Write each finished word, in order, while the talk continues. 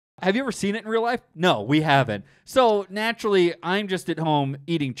Have you ever seen it in real life? No, we haven't. So naturally, I'm just at home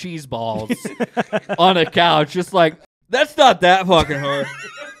eating cheese balls on a couch, just like, that's not that fucking hard.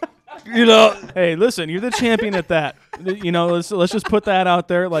 You know? Hey, listen, you're the champion at that. You know, let's just put that out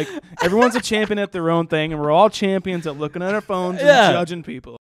there. Like, everyone's a champion at their own thing, and we're all champions at looking at our phones and judging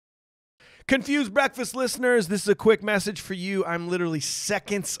people. Confused Breakfast listeners, this is a quick message for you. I'm literally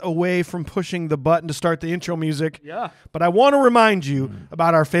seconds away from pushing the button to start the intro music. Yeah. But I want to remind you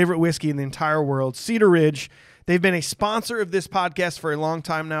about our favorite whiskey in the entire world, Cedar Ridge. They've been a sponsor of this podcast for a long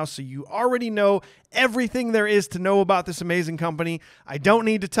time now, so you already know everything there is to know about this amazing company. I don't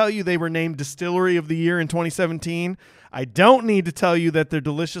need to tell you they were named Distillery of the Year in 2017. I don't need to tell you that their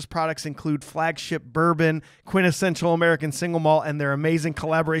delicious products include flagship bourbon, quintessential American single malt, and their amazing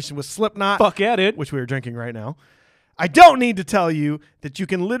collaboration with Slipknot. Fuck at it. Which we are drinking right now. I don't need to tell you that you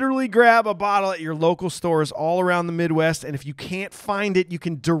can literally grab a bottle at your local stores all around the Midwest, and if you can't find it, you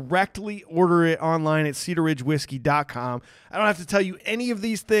can directly order it online at cedarridgewhiskey.com. I don't have to tell you any of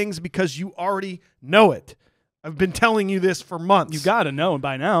these things because you already know it. I've been telling you this for months. You got to know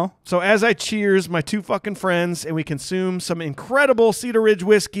by now. So as I cheers my two fucking friends and we consume some incredible Cedar Ridge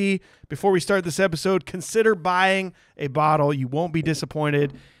whiskey, before we start this episode, consider buying a bottle. You won't be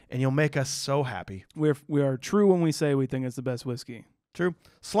disappointed, and you'll make us so happy. We are true when we say we think it's the best whiskey. True.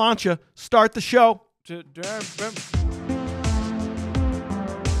 Sláinte, start the show.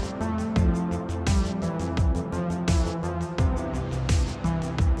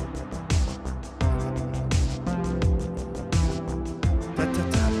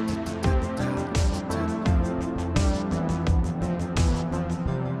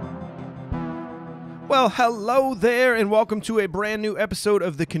 Well, hello there, and welcome to a brand new episode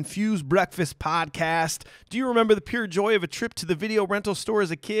of the Confused Breakfast Podcast. Do you remember the pure joy of a trip to the video rental store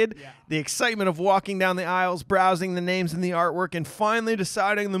as a kid? Yeah. The excitement of walking down the aisles, browsing the names and the artwork, and finally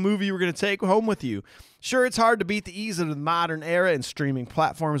deciding the movie you were going to take home with you. Sure, it's hard to beat the ease of the modern era and streaming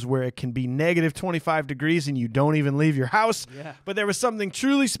platforms where it can be negative 25 degrees and you don't even leave your house. Yeah. But there was something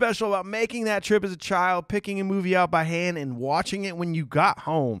truly special about making that trip as a child, picking a movie out by hand, and watching it when you got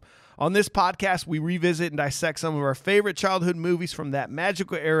home. On this podcast, we revisit and dissect some of our favorite childhood movies from that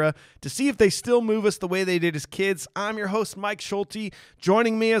magical era to see if they still move us the way they did as kids. I'm your host, Mike Schulte.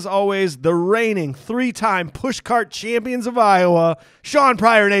 Joining me, as always, the reigning three-time pushcart champions of Iowa, Shaun,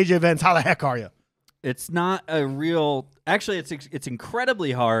 Pryor, and AJ Vance. How the heck are you? It's not a real... Actually, it's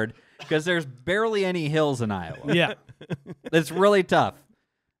incredibly hard because there's barely any hills in Iowa. Yeah. It's really tough.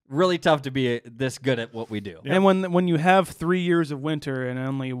 Really tough to be this good at what we do. And when you have 3 years of winter and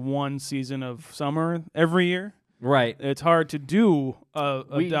only one season of summer every year, right? It's hard to do a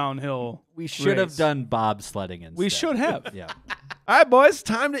downhill. We should have done bobsledding instead. We should have. Yeah. All right, boys,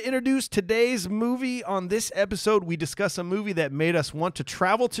 time to introduce today's movie. On this episode, we discuss a movie that made us want to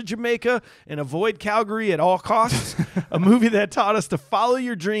travel to Jamaica and avoid Calgary at all costs. A movie that taught us to follow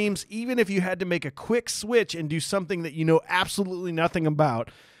your dreams, even if you had to make a quick switch and do something that you know absolutely nothing about.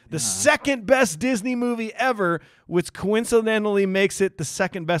 The second best Disney movie ever, which coincidentally makes it the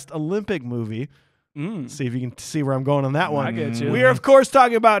second best Olympic movie. See if you can see where I'm going on that one. I get you. We are, of course,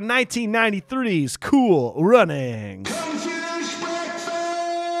 talking about 1993's Cool Running.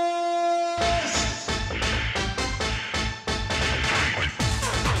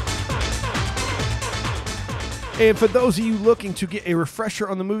 And for those of you looking to get a refresher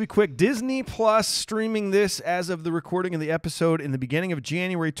on the movie quick, Disney Plus streaming this as of the recording of the episode in the beginning of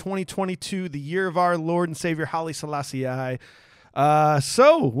January 2022, the year of our Lord and Savior, Haile Selassie.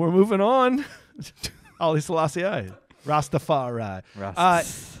 So we're moving on. Haile Selassie. Rastafari.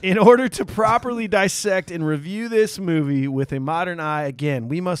 In order to properly dissect and review this movie with a modern eye, again,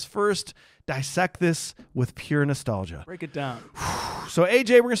 we must first dissect this with pure nostalgia. Break it down. So,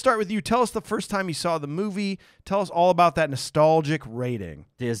 AJ, we're going to start with you. Tell us the first time you saw the movie. Tell us all about that nostalgic rating.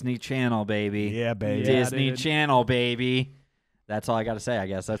 Disney Channel, baby. Yeah, baby. Disney Channel, baby. That's all I got to say, I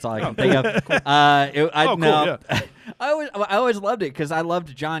guess. That's all I can think of. Cool. Yeah. I always loved it because I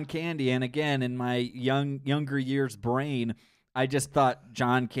loved John Candy. And again, in my younger years brain, I just thought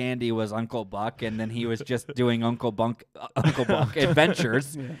John Candy was Uncle Buck, and then he was just doing Uncle Buck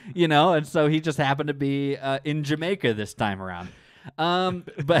adventures, you know. And so he just happened to be in Jamaica this time around.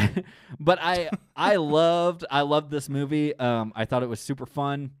 But I loved this movie. I thought it was super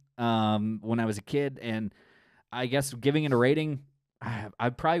fun when I was a kid, and I guess giving it a rating,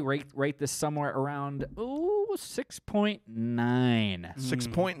 I'd probably rate this somewhere around 6.9.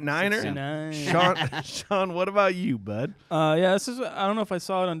 6.9er? Shaun, what about you, bud? Yeah, this is. I don't know if I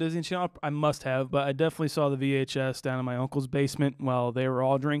saw it on Disney Channel. I must have, but I definitely saw the VHS down in my uncle's basement while they were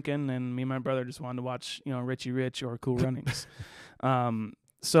all drinking, and me and my brother just wanted to watch, Richie Rich or Cool Runnings.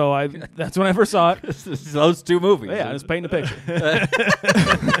 So that's when I first saw it. Those two movies. Yeah, I was painting a picture.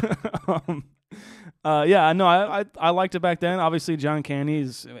 I liked it back then. Obviously, John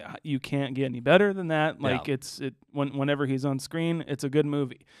Candy's, you can't get any better than that. Like whenever he's on screen, it's a good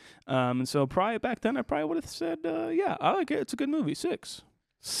movie. And so probably back then, I probably would have said, I like it. It's a good movie. 6.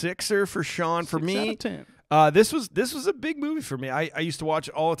 6er for Shaun. For 6 me, out of 10. this was a big movie for me. I used to watch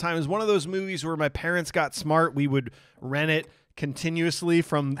it all the time. It was one of those movies where my parents got smart. We would rent it continuously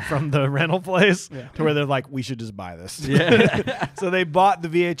from the rental place to where they're like, we should just buy this. Yeah. So they bought the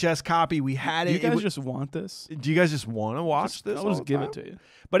VHS copy. We had it. Do you guys just want this? Do you guys just want to watch this? I'll just give it to you.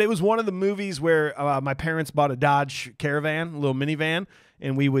 But it was one of the movies where my parents bought a Dodge Caravan, a little minivan,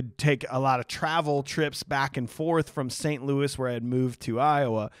 and we would take a lot of travel trips back and forth from St. Louis, where I had moved to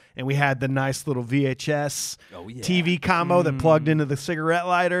Iowa, and we had the nice little VHS TV combo that plugged into the cigarette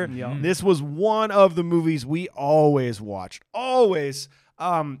lighter. This was one of the movies we always watched. Always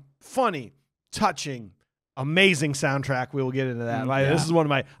funny, touching, amazing soundtrack. We will get into that. This is one of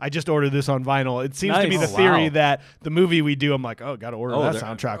my. I just ordered this on vinyl. It seems to be the theory that the movie we do, I'm like, got to order that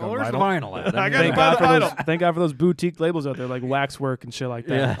soundtrack on vinyl. I thank God for those boutique labels out there like Waxwork and shit like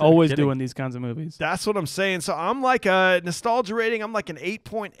that. Yeah, always doing these kinds of movies. That's what I'm saying. So I'm like a nostalgia rating. I'm like an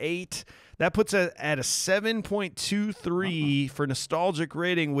 8.8. That puts it at a 7.23 for nostalgic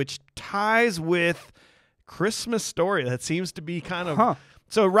rating, which ties with Christmas Story. That seems to be kind of.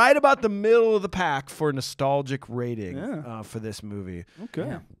 So right about the middle of the pack for nostalgic rating for this movie. Okay.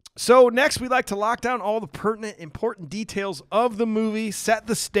 Yeah. So next, we like to lock down all the pertinent, important details of the movie, set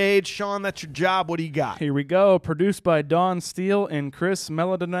the stage. Shaun, that's your job. What do you got? Here we go. Produced by Don Steele and Chris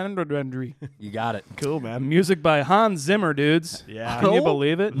Melodendry. You got it. Cool, man. Music by Hans Zimmer, dudes. Yeah. Can you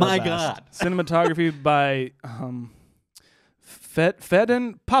believe it? My God. Cinematography by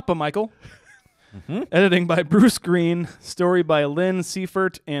Fedden Papa Michael. Editing by Bruce Green. Story by Lynn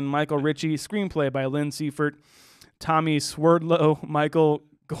Seifert and Michael Ritchie. Screenplay by Lynn Seifert, Tommy Swerdlow, Michael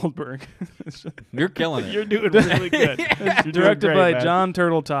Goldberg. You're killing it. You're doing really good. Directed by John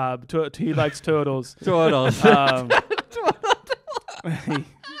Turteltaub. He likes totals. Totals.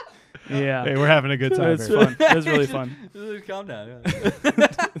 Yeah. Hey, we're having a good time. It's fun. It was really fun. Calm down.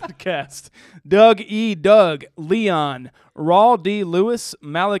 Cast: Doug E. Doug, Leon, Raul D. Lewis,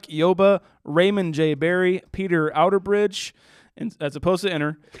 Malik Yoba, Raymond J. Barry, Peter Outerbridge, and as opposed to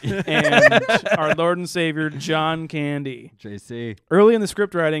Enter, and our Lord and Savior John Candy. JC. Early in the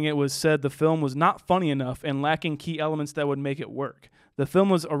script writing, it was said the film was not funny enough and lacking key elements that would make it work. The film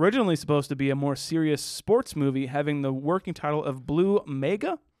was originally supposed to be a more serious sports movie, having the working title of Blue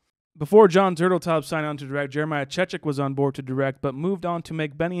Mega. Before John Turteltaub signed on to direct, Jeremiah Chechik was on board to direct, but moved on to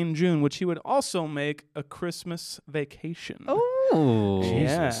make Benny and June, which he would also make A Christmas Vacation. Oh,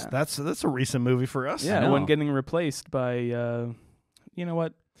 Jesus. That's a recent movie for us. Yeah, when getting replaced by, you know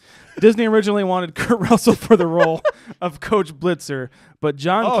what? Disney originally wanted Kurt Russell for the role of Coach Blitzer, but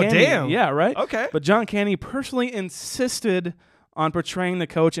John Candy... damn. Yeah, right? Okay. But John Candy personally insisted on portraying the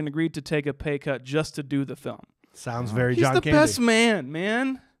coach and agreed to take a pay cut just to do the film. Sounds very He's John the Candy. best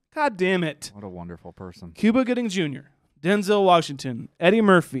man. God damn it. what a wonderful person. Cuba Gooding Jr., Denzel Washington, Eddie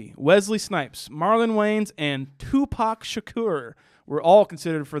Murphy, Wesley Snipes, Marlon Wayans, and Tupac Shakur were all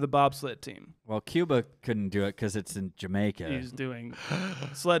considered for the bobsled team. Well, Cuba couldn't do it because it's in Jamaica. He's doing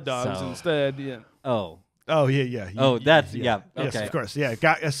sled dogs instead. Yeah. Oh, yeah. That's Yes, okay. of course. Yeah,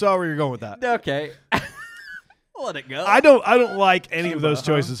 I saw where you're going with that. Okay. Let it go. I don't like any of those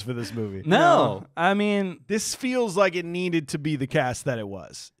choices for this movie. No. I mean, This feels like it needed to be the cast that it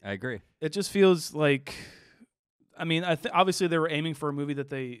was. I agree. it just feels like, I mean, obviously they were aiming for a movie that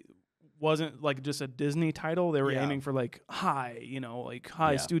they wasn't like just a Disney title. They were aiming for like high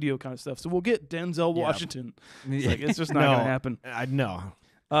studio kind of stuff. So we'll get Denzel Washington. It's just not going to happen. No.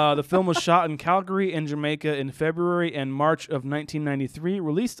 The film was shot in Calgary and Jamaica in February and March of 1993.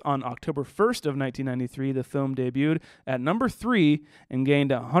 Released on October 1st of 1993, the film debuted at number 3 and gained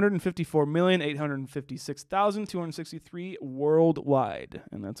 154,856,263 worldwide.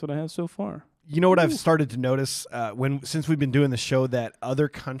 And that's what I have so far. You know what I've started to notice since we've been doing the show, that other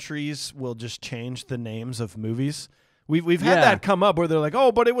countries will just change the names of movies. We've had that come up where they're like,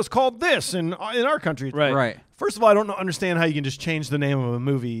 oh, but it was called this in our country. Right. First of all, I don't understand how you can just change the name of a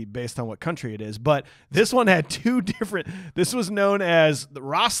movie based on what country it is. But this one had two different. This was known as the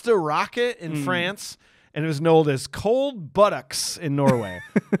Rasta Rocket in France, and it was known as cold buttocks in Norway.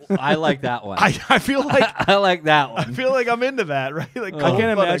 I like that one. I feel like I like that one. I feel like I'm into that, right? Like I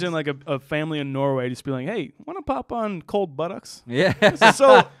can't imagine like a family in Norway just be like, "Hey, want to pop on Cold Buttocks?" Yeah.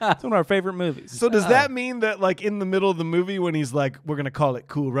 So It's one of our favorite movies. So does that mean that like in the middle of the movie when he's like, we're gonna call it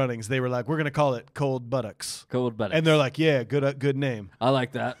Cool Runnings, they were like, we're gonna call it Cold Buttocks, Cold buttocks. and they're like, yeah, good name. I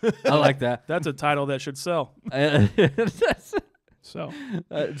like that. I like that. That's a title that should sell. So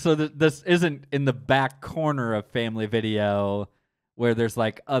This isn't in the back corner of Family Video where there's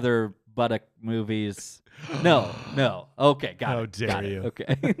like other buttock movies. No. Okay, got How it. dare got you. It.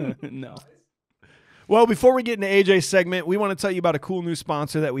 Okay. no. Well, before we get into AJ's segment, we want to tell you about a cool new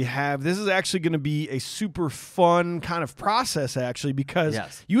sponsor that we have. This is actually going to be a super fun kind of process, actually, because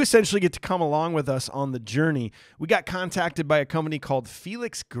you essentially get to come along with us on the journey. We got contacted by a company called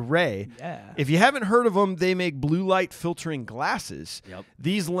Felix Gray. Yeah. If you haven't heard of them, they make blue light filtering glasses. Yep.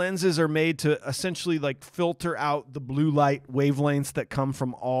 These lenses are made to essentially like filter out the blue light wavelengths that come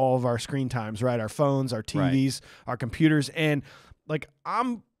from all of our screen times, right? Our phones, our TVs, our computers. And like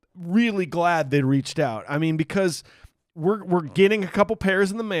I'm really glad they reached out. I mean, because we're getting a couple pairs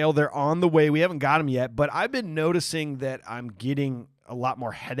in the mail. They're on the way. We haven't got them yet, but I've been noticing that I'm getting a lot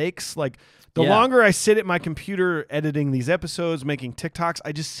more headaches. Like the longer I sit at my computer editing these episodes, making TikToks,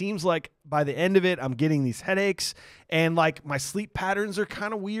 I just seems like by the end of it, I'm getting these headaches, and like my sleep patterns are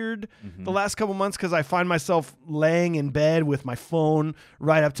kind of weird the last couple months because I find myself laying in bed with my phone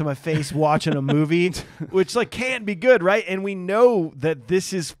right up to my face watching a movie, which like can't be good, right? And we know that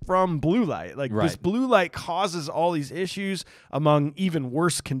this is from blue light. Like this blue light causes all these issues among even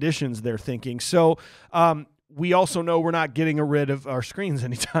worse conditions, they're thinking. So, we also know we're not getting rid of our screens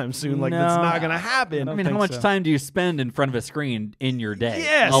anytime soon. Like, that's not going to happen. I mean, how much time do you spend in front of a screen in your day?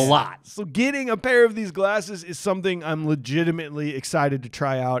 Yes. A lot. So getting a pair of these glasses is something I'm legitimately excited to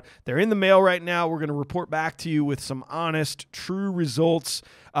try out. They're in the mail right now. We're going to report back to you with some honest, true results.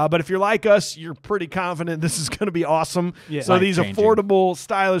 But if you're like us, you're pretty confident this is going to be awesome. Yeah. So these affordable,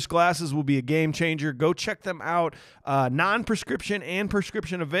 stylish glasses will be a game changer. Go check them out. Non-prescription and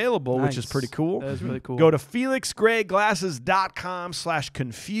prescription available, which is pretty cool. That is really cool. Go to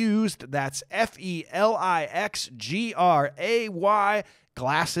FelixGrayGlasses.com/confused. That's FelixGray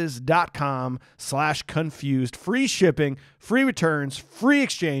glasses.com/confused. Free shipping, free returns, free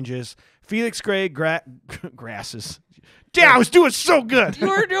exchanges. Felix Gray glasses. Yeah, I was doing so good. You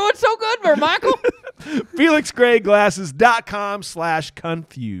were doing so good, Michael.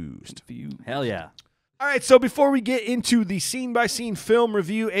 FelixGrayGlasses.com/confused. Hell yeah. All right, so before we get into the scene-by-scene film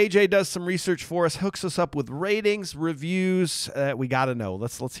review, AJ does some research for us, hooks us up with ratings, reviews. We got to know.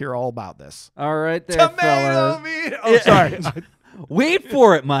 Let's hear all about this. All right there, Tomato fellas. meat. Oh, sorry. Wait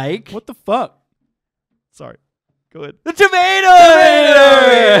for it, Mike. What the fuck? Sorry. Go ahead. The tomato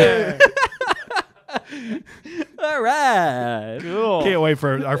meter! All right. Cool. Can't wait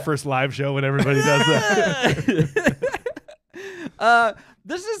for our first live show when everybody does that.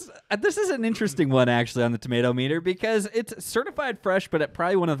 This is an interesting one, actually, on the tomato meter because it's certified fresh, but at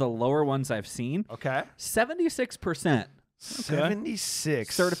probably one of the lower ones I've seen. Okay. 76%.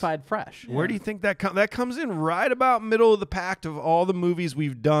 76. Certified fresh. Where do you think that comes? That comes in right about middle of the pack of all the movies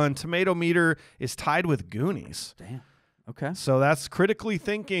we've done. Tomato meter is tied with Goonies. Damn. Okay. So that's critically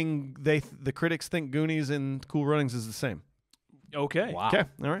thinking. The critics think Goonies and Cool Runnings is the same. Okay. Wow. Okay.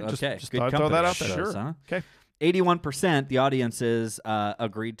 All right. Okay. Just Good thought I'd throw that out there. Sure. Huh? Okay. 81% the audiences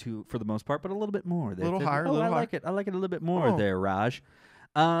agreed to for the most part, but a little bit more. They A little said, higher. I like it. I like it a little bit more Oh. there, Raj.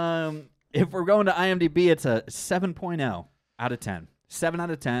 If we're going to IMDb, it's a 7.0 out of 10. 7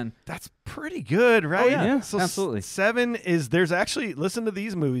 out of 10. That's pretty good, right? Oh, yeah. So Absolutely. 7 is, there's actually, listen to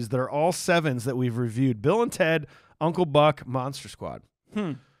these movies. They're all 7s that we've reviewed. Bill and Ted, Uncle Buck, Monster Squad.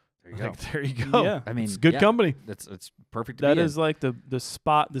 There you go. There you go. Yeah. I mean, it's good company. It's perfect to That be is like the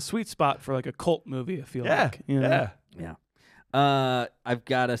sweet spot for like a cult movie, I feel Yeah. like. You know? Yeah. I've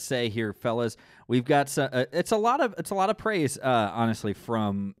got to say here, fellas, we've got some, it's a lot of praise, honestly,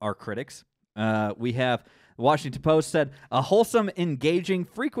 from our critics. We have Washington Post said a wholesome, engaging,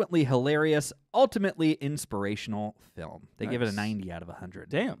 frequently hilarious, ultimately inspirational film. They give it a 90 out of 100.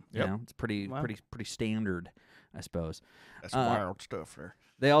 Damn. You know, it's pretty standard, I suppose. That's wild stuff there.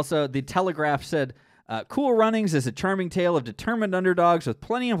 They also, the Telegraph said, Cool Runnings is a charming tale of determined underdogs with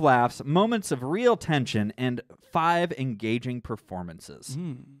plenty of laughs, moments of real tension, and 5 engaging performances.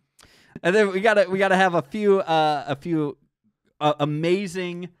 And then we gotta have a few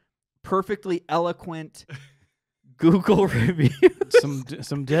amazing, perfectly eloquent Google reviews.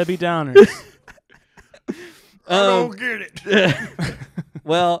 Some Debbie Downers. I don't get it.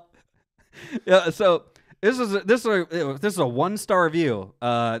 Well, yeah, so This is a 1-star review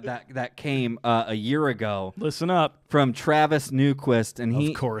that came a year ago. Listen up. From Travis Newquist, and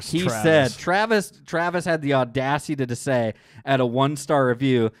he said Travis had the audacity to say at a 1-star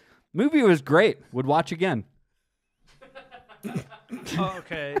review, movie was great. Would watch again.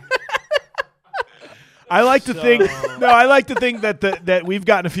 Okay. I like to think that we've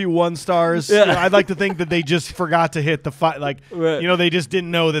gotten a few 1 stars. Yeah. You know, I'd like to think that they just forgot to hit the they just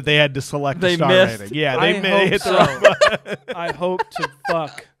didn't know that they had to select the star missed. rating. Yeah, I they hope hit so. the wrong button. I hope to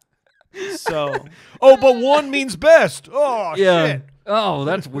fuck. So. Oh, but 1 means best. Oh, Yeah. shit. Oh,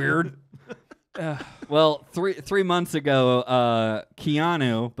 that's weird. Well, three months ago,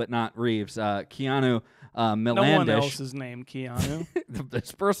 Keanu, but not Reeves, Keanu Millandish. No one else is named Keanu.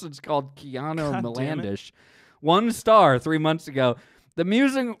 This person's called Keanu God Millandish. 1 star 3 months ago.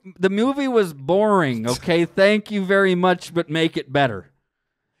 The movie was boring. Okay, thank you very much, but make it better.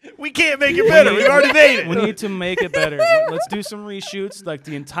 We can't make it better. We've already made it. We need to make it better. Let's do some reshoots, like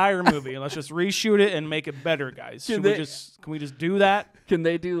the entire movie. Let's just reshoot it and make it better, guys. Can we just do that? Can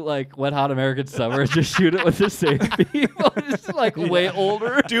they do like Wet Hot American Summer? Just shoot it with the same people, just like way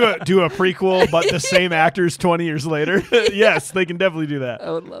older. Do a prequel, but the same actors 20 years later. Yes, they can definitely do that. I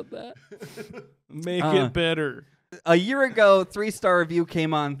would love that. Make it better. A year ago, 3-star review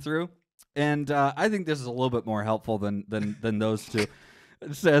came on through, and I think this is a little bit more helpful than those two.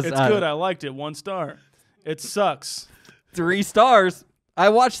 It says It's good. I liked it. 1 star. It sucks. 3 stars. I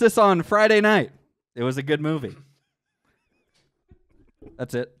watched this on Friday night. It was a good movie.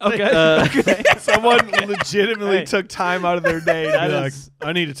 That's it. Okay. Okay. Someone legitimately took time out of their day to be like,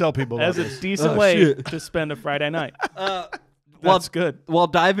 I need to tell people about That's this. a decent way to spend a Friday night. That's good. While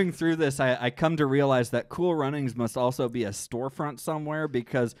diving through this, I come to realize that Cool Runnings must also be a storefront somewhere,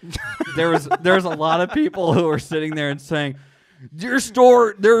 because there's a lot of people who are sitting there and saying, your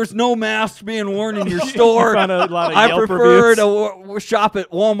store, there's no masks being worn in your store. Found a lot of I Yelp prefer reviews. to shop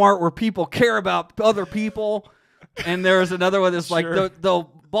at Walmart where people care about other people. And there's another one that's like the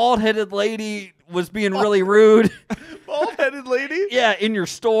bald-headed lady was being really rude. Bald-headed lady? Yeah, in your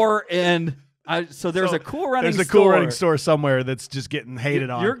store. And so there's a Cool Running store. There's a Cool Running store somewhere that's just getting hated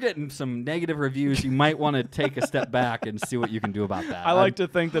on. You're getting some negative reviews. You might want to take a step back and see what you can do about that. I like to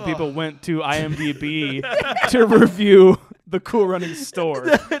think that people went to IMDb to review the Cool Running store.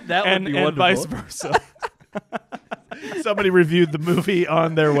 That would be wonderful. And vice versa. Somebody reviewed the movie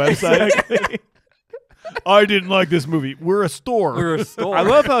on their website. Exactly. I didn't like this movie. We're a store. We're a store. I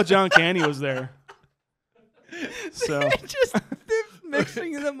love how John Candy was there. So just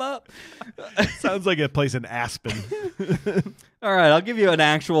mixing them up. Sounds like a place in Aspen. All right, I'll give you an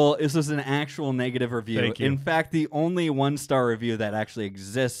actual. This is an actual negative review. Thank you. In fact, the only 1-star review that actually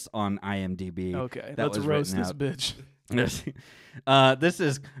exists on IMDb. okay, that let's was roast written this out. bitch. This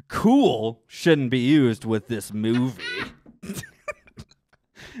is cool. Shouldn't be used with this movie.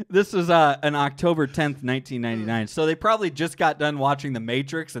 This was an October 10th, 1999. So they probably just got done watching The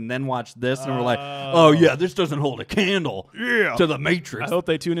Matrix and then watched this and were like, oh, yeah, this doesn't hold a candle to The Matrix. I hope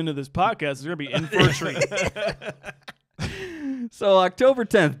they tune into this podcast. They're going to be in for a treat. So October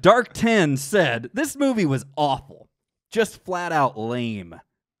 10th, Dark 10 said, this movie was awful. Just flat out lame.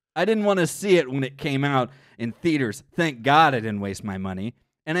 I didn't want to see it when it came out in theaters. Thank God I didn't waste my money.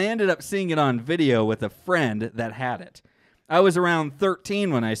 And I ended up seeing it on video with a friend that had it. I was around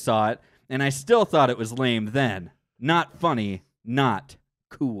 13 when I saw it, and I still thought it was lame then. Not funny, not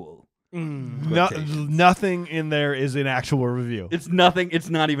cool. Nothing in there is an actual review. It's nothing. It's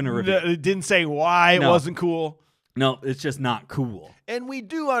not even a review. It didn't say why it wasn't cool. No, it's just not cool. And we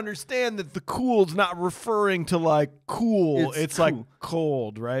do understand that the cool's not referring to like cool. It's cool. like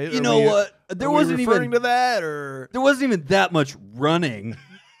cold, right? You know what? There wasn't referring even to that, or there wasn't even that much running,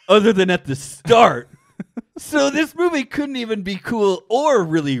 other than at the start. So this movie couldn't even be cool or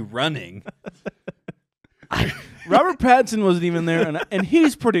really running. Robert Pattinson wasn't even there, and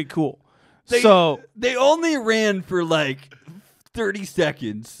he's pretty cool. They only ran for like 30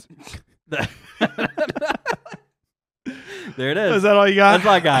 seconds. There it is. Is that all you got? That's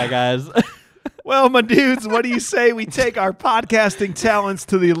all I got, guys. Well, my dudes, what do you say we take our podcasting talents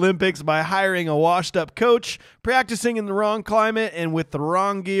to the Olympics by hiring a washed-up coach, practicing in the wrong climate and with the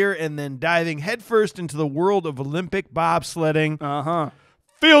wrong gear, and then diving headfirst into the world of Olympic bobsledding?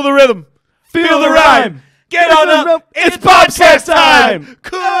 Feel the rhythm. Feel the rhyme. Get on up. It's podcast time.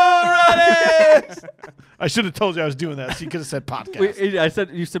 Cool Runnings. I should have told you I was doing that, so you could have said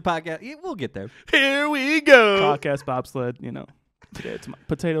podcast. You said podcast. Yeah, we'll get there. Here we go. Podcast bobsled,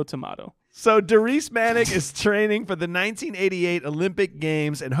 potato, tomato. So Darius Manick is training for the 1988 Olympic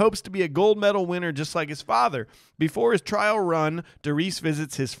Games and hopes to be a gold medal winner just like his father. Before his trial run, Darius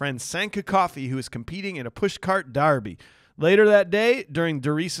visits his friend Sanka Coffey, who is competing in a pushcart derby. Later that day, during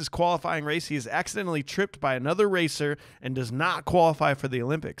Darius's qualifying race, he is accidentally tripped by another racer and does not qualify for the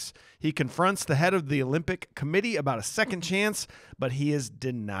Olympics. He confronts the head of the Olympic Committee about a second chance, but he is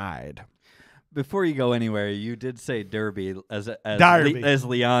denied. Before you go anywhere, you did say derby as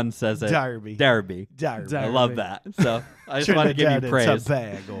Leon says it. Derby. I love that. So I just want to give you praise.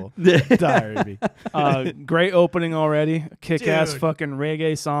 Derby. Great opening already. Kick-ass fucking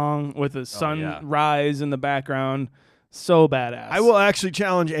reggae song with a sunrise in the background. So badass. I will actually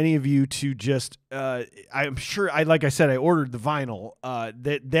challenge any of you to just, I'm sure, like I said, I ordered the vinyl,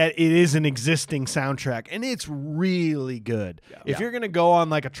 that it is an existing soundtrack, and it's really good. Yeah. If you're going to go on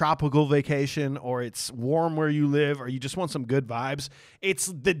like a tropical vacation, or it's warm where you live, or you just want some good vibes,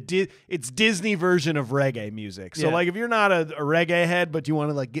 it's it's Disney version of reggae music. So like if you're not a reggae head, but you want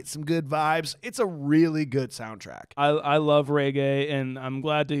to like get some good vibes, it's a really good soundtrack. I love reggae, and I'm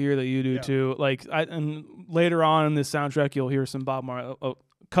glad to hear that you do too. Like, and later on in this soundtrack, you'll hear some Bob Marley,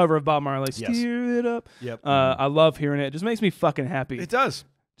 cover of Bob Marley, Steer It Up. Yep. I love hearing it. It just makes me fucking happy. It does.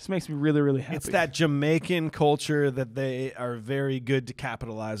 Just makes me really, really happy. It's that Jamaican culture that they are very good to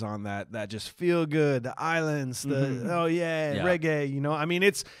capitalize on, that just feel good. The islands, reggae, you know. I mean,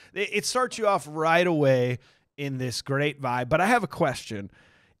 it starts you off right away in this great vibe. But I have a question.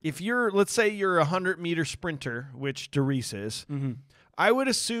 If let's say you're a 100-meter sprinter, which Darius is, I would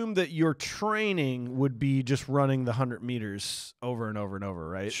assume that your training would be just running the 100 meters over and over and over,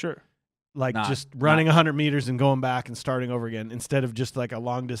 right? Sure. Like just running 100 meters and going back and starting over again instead of just like a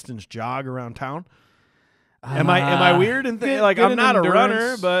long distance jog around town. Am I weird and like I'm not a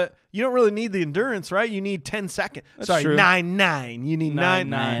runner, but you don't really need the endurance, right? You need 10 seconds. That's Sorry, true. 9.9. You need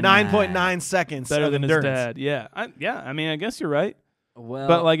 9.9 seconds. Better of than endurance. His dad. Yeah. I mean, I guess you're right. Well,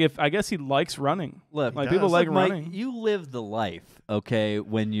 but like, I guess he likes running. Look, like people like running. Mike, you live the life, okay?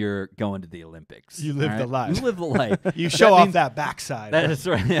 When you're going to the Olympics, you live the life. You live the life. You show off that backside. That is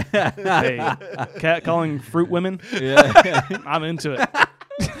right. Hey, catcalling fruit women. Yeah, I'm into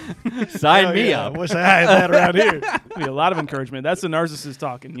it. Sign me up. Wish I had that around here. Be a lot of encouragement. That's the narcissist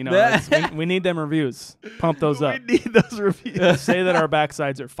talking. You know, we need them reviews. Pump those up. We need those reviews. Say that our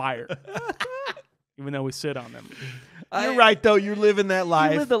backsides are fire, even though we sit on them. You're right, though. You're living that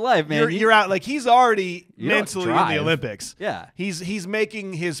life. You live the life, man. You're out. Like, he's already mentally in the Olympics. Yeah. He's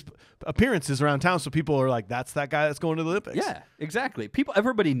making his appearances around town, so people are like, that's that guy that's going to the Olympics. Yeah, exactly.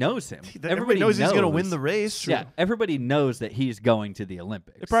 Everybody knows him. Everybody knows he's going to win the race. Yeah, everybody knows that he's going to the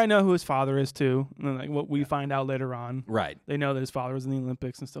Olympics. They probably know who his father is, too. And like what we find out later on. Right. They know that his father was in the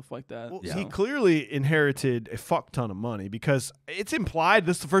Olympics and stuff like that. Well, he clearly inherited a fuck ton of money because it's implied,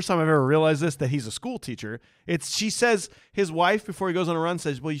 this is the first time I've ever realized this, that he's a school teacher. She says his wife, before he goes on a run,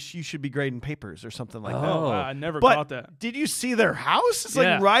 says, well, you should be grading papers or something like that. Oh, wow, I never caught that. Did you see their house? It's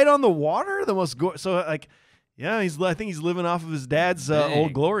like right on the water. The most so like, yeah, I think he's living off of his dad's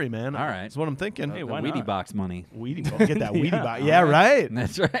old glory, man. All right, that's what I'm thinking. Hey, why Wheatie box money? Get that Wheatie box. Yeah, right.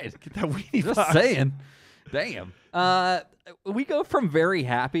 That's right. Get that Wheatie box. Just saying. Damn. We go from very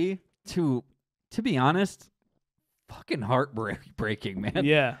happy to be honest, fucking heartbreaking, man.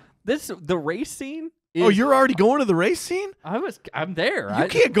 Yeah. The race scene. You're already going to the race scene? I'm there. You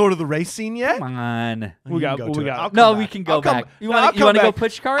can't go to the race scene yet. Come on. We got. We can go back. You want to go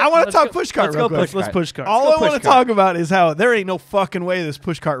push cart? I want to talk push cart. Let's push cart. All I want to talk about is how there ain't no fucking way this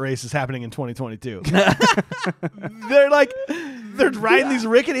push cart race is happening in 2022. They're riding these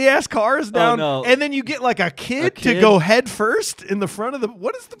rickety ass cars down, and then you get like a kid to go head first in the front of the.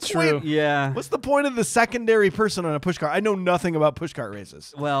 What is the point? Yeah. What's the point of the secondary person on a push cart? I know nothing about push cart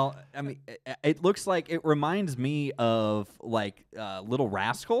races. Well, I mean, it looks like it reminds me of like Little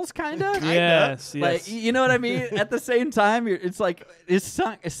Rascals, kind of. Yes. Like, you know what I mean? At the same time, it's like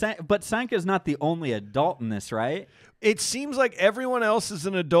but Sanka's not the only adult in this, right? It seems like everyone else is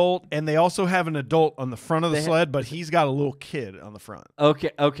an adult, and they also have an adult on the front of the sled, but he's got a little kid on the front.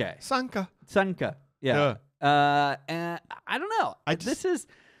 Okay. Sanka. Yeah. And I don't know. I'd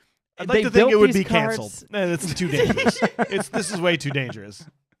like to think it would be canceled. That's too dangerous. This is way too dangerous.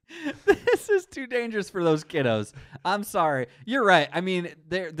 This is too dangerous for those kiddos. I'm sorry. You're right. I mean,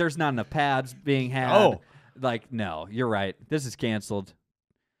 there's not enough pads being had. Oh. Like, no, you're right. This is canceled.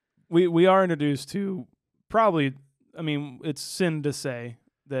 We are introduced to probably, I mean, it's sin to say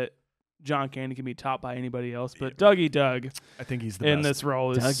that John Candy can be topped by anybody else, but Dougie Doug, I think he's the in best. This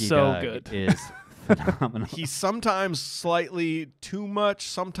role is Dougie so Doug good. Is phenomenal. He's sometimes slightly too much.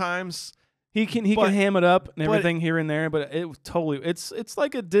 Sometimes He can ham it up and everything here and there, but it's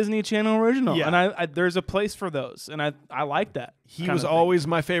like a Disney Channel original, and I there's a place for those, and I like that. He was always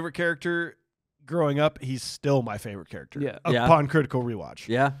my favorite character growing up. He's still my favorite character. Yeah. Upon critical rewatch.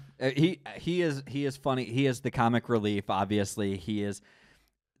 Yeah, he is funny. He is the comic relief. Obviously, he is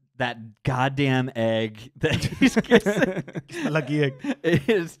that goddamn egg that he's kissing. Lucky egg. It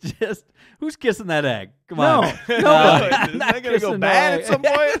is just who's kissing that egg? Come on, Is that gonna go bad at some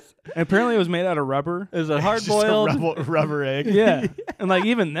point? And apparently, it was made out of rubber. Is it hard boiled rubber egg? Yeah, and like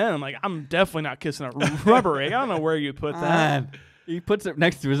even then, I'm like, I'm definitely not kissing a rubber egg. I don't know where you put that. He puts it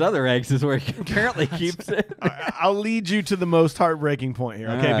next to his other eggs, is where he apparently keeps it. I'll lead you to the most heartbreaking point here,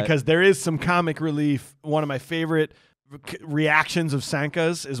 okay? Right. Because there is some comic relief. One of my favorite reactions of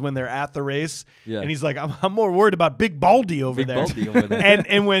Sanka's is when they're at the race, and he's like, I'm more worried about Big Baldy over there.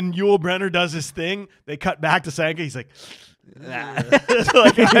 And when Yul Brynner does his thing, they cut back to Sanka. He's like,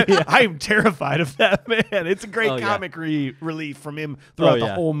 I'm terrified of that man. It's a great comic relief from him throughout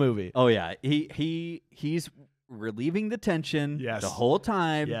the whole movie. Oh yeah, he's relieving the tension the whole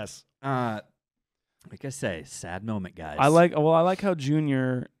time. Yes. Like I say, sad moment, guys. I like how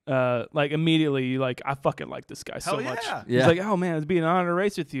Junior, like immediately, like I fucking like this guy so much. He's like, oh man, it'd be an honor to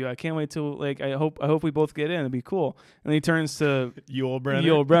race with you. I can't wait till like I hope we both get in. It'd be cool. And he turns to Yul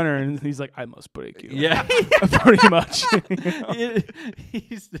Brynner, and he's like, I must break you. Yeah, pretty much.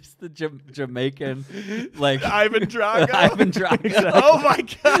 He's just the Jamaican, like Ivan Drago. Ivan Drago. Exactly. Oh my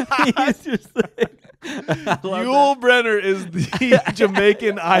god, he's just like. Yul Brynner is the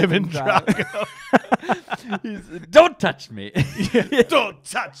Jamaican Ivan Drago. Don't touch me. Don't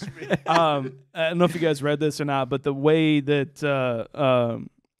touch me. I don't know if you guys read this or not, but the way that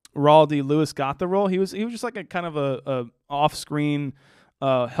Raul D. Lewis got the role, he was just like a kind of a off-screen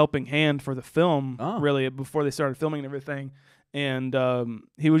helping hand for the film, really, before they started filming and everything. And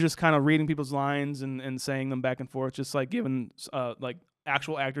he was just kind of reading people's lines and saying them back and forth, just like giving like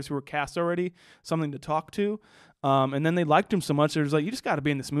actual actors who were cast already something to talk to. And then they liked him so much, they was like, you just got to be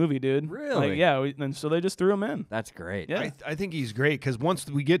in this movie, dude. Really? Like, yeah. And so they just threw him in. That's great. Yeah. I think he's great because once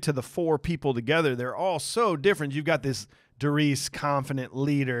we get to the four people together, they're all so different. You've got this Doris, confident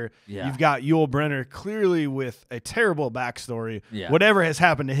leader. Yeah. You've got Yul Brynner, clearly with a terrible backstory. Yeah. Whatever has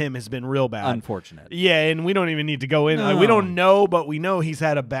happened to him has been real bad. Unfortunate. Yeah, and we don't even need to go in. No. We don't know, but we know he's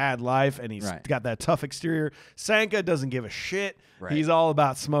had a bad life, and he's got that tough exterior. Sanka doesn't give a shit. Right. He's all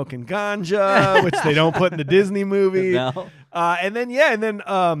about smoking ganja, which they don't put in the Disney movie. No. And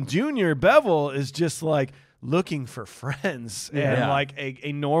then Junior Bevel is just like looking for friends and like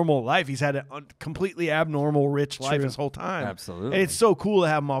a normal life. He's had a completely abnormal rich life his whole time. Absolutely. And it's so cool to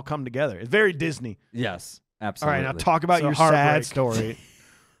have them all come together. It's very Disney. Yes, absolutely. All right, now talk about your heartbreak. sad story.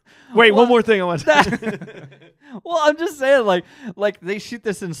 Wait, one more thing I want to Well, I'm just saying, like they shoot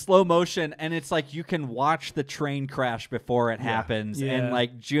this in slow motion, and it's like you can watch the train crash before it happens, and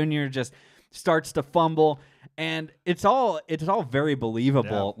like Junior just starts to fumble, and it's all very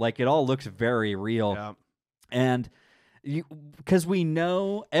believable. Like it all looks very real, and because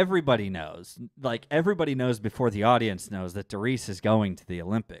everybody knows before the audience knows that Doris is going to the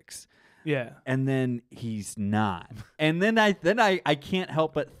Olympics. Yeah. And then he's not. And then I can't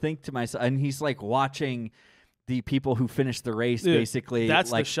help but think to myself, and he's like watching the people who finished the race. Dude, basically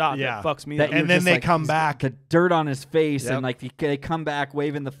that's like, the shot that fucks me up. And then they come back, the dirt on his face, and like they come back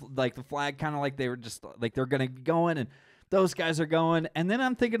waving the flag, kind of like they were just like they're gonna be going, and those guys are going. And then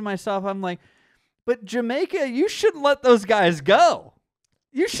I'm thinking to myself, I'm like, but Jamaica, you shouldn't let those guys go.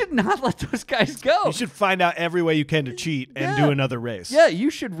 You should not let those guys go. You should find out every way you can to cheat and do another race. Yeah, you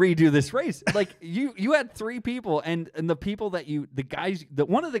should redo this race. Like you had three people, and the people that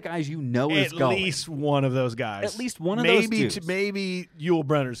one of the guys is going. At least one of those guys. At least one of those dudes. Maybe Yul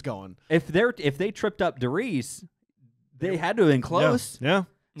Brynner's going. If they tripped up Doris, they had to have been close. Yeah.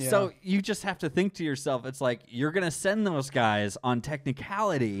 So you just have to think to yourself, it's like you're gonna send those guys on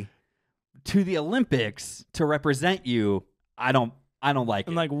technicality to the Olympics to represent you. I don't like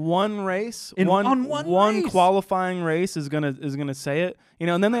and it. Like one race, one race. qualifying race is gonna say it,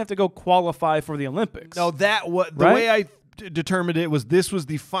 and then they have to go qualify for the Olympics. No, the way I determined it was these were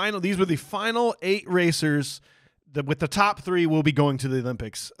the final 8 racers. With the top 3 will be going to the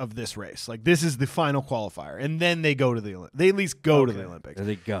Olympics of this race. Like this is the final qualifier, and then they go to the Olympics. They at least go to the Olympics. There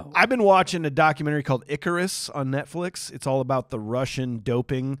they go. I've been watching a documentary called Icarus on Netflix. It's all about the Russian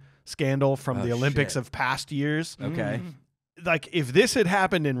doping scandal from the Olympics of past years. Okay. Like if this had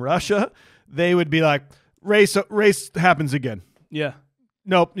happened in Russia, they would be like, race happens again. Yeah.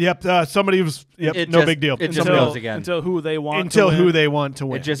 Nope. Yep. Somebody was. Yep. No big deal. It just goes again until who they want. Until who they want to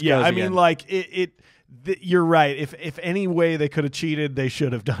win. It just goes again. I mean, like it. You're right. If any way they could have cheated, they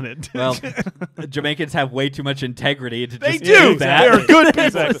should have done it. Well, Jamaicans have way too much integrity to They just do. that. They're good people.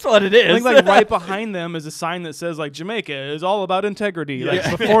 That's what it is. I think like right behind them is a sign that says like Jamaica is all about integrity.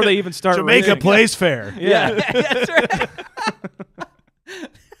 Like before they even start. Jamaica racing. plays fair. Yeah. That's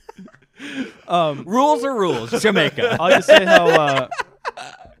right. Rules are rules. Jamaica. I'll just say how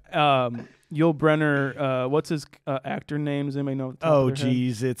Yul Brynner, what's his actor name? Does anybody know? off the top Oh, of their head?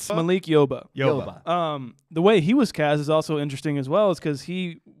 geez. It's Malik Yoba. Yoba. The way he was cast is also interesting as well, is because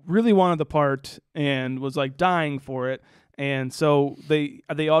he really wanted the part and was like dying for it, and so they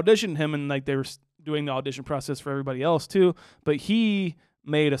auditioned him, and like they were doing the audition process for everybody else too. But he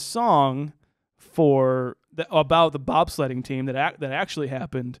made a song about the bobsledding team that actually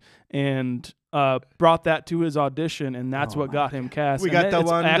happened, and brought that to his audition, and that's what got him cast. We and got the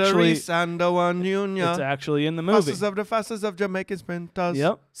one Doris and the one Junior. It's actually in the movie. Fastest of Jamaican sprinters.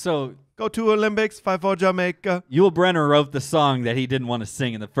 Yep. So go to Olympics, fight for Jamaica. Yul Brynner wrote the song that he didn't want to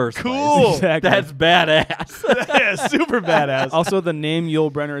sing in the first place. Cool. Exactly. That's badass. Yeah, super badass. Also, the name Yul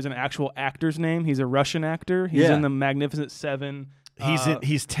Brynner is an actual actor's name. He's a Russian actor. He's in the Magnificent Seven.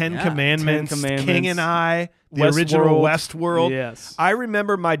 He's Ten Commandments, King and I, the Westworld. original Westworld. Yes. I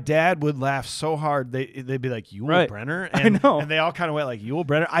remember my dad would laugh so hard they'd be like Yul Brynner, and, I know. and they all kind of went like Yul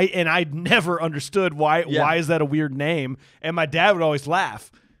Brynner. I never understood why is that a weird name, and my dad would always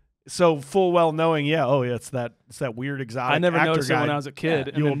laugh. So full well knowing, it's that weird exotic. I never actor noticed guy. it when I was a kid,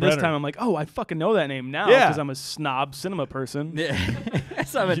 and Yul then this Brynner. time I'm like, oh, I fucking know that name now Yeah. because I'm a snob cinema person. Yeah.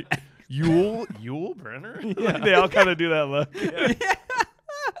 So, Yul Brynner. Yeah. They all kind of do that look. Yeah.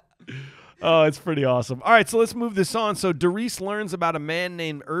 Oh, it's pretty awesome. All right, so let's move this on. So Doris learns about a man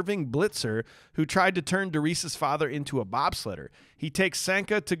named Irving Blitzer who tried to turn Doris's father into a bobsledder. He takes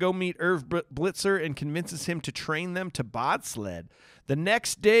Sanka to go meet Irv Blitzer and convinces him to train them to bobsled. The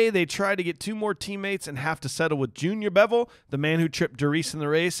next day, they try to get 2 more teammates and have to settle with Junior Bevel, the man who tripped Doris in the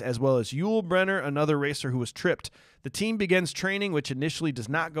race, as well as Yul Brynner, another racer who was tripped. The team begins training, which initially does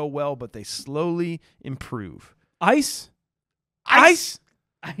not go well, but they slowly improve. Ice. Ice.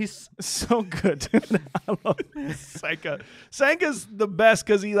 So good. I love Sanka's the best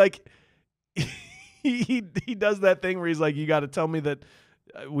because he like he does that thing where he's like, you got to tell me that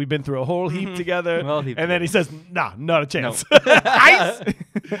we've been through a whole heap together, and then he says, nah, not a chance. No. Ice.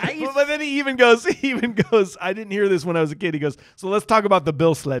 But then he even goes, I didn't hear this when I was a kid. He goes, so let's talk about the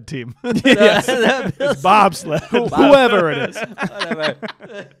Bill sled team. Yes. It's bobsled. Whoever it is. Whatever.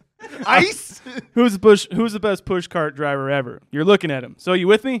 Ice. Who's the best push cart driver ever? You're looking at him. So you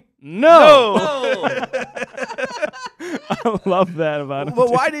with me? No. I love that about him.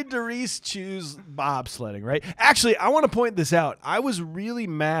 But why did Doris choose bobsledding, right? Actually, I want to point this out. I was really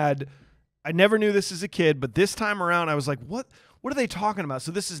mad. I never knew this as a kid, but this time around I was like, what are they talking about?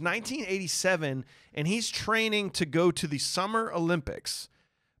 So this is 1987, and he's training to go to the Summer Olympics.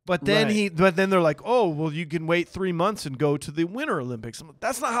 But then they're like, oh, well, you can wait 3 months and go to the Winter Olympics.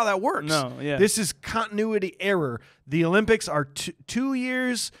 That's not how that works. No, yeah. This is continuity error. The Olympics are 2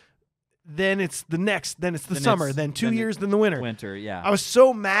 years, then it's the next, then it's the summer, then 2 years, then the winter. Winter, yeah. I was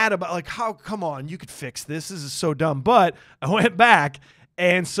so mad about like, come on, you could fix this. This is so dumb. But I went back,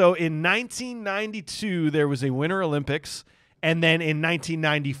 and so in 1992 there was a Winter Olympics, and then in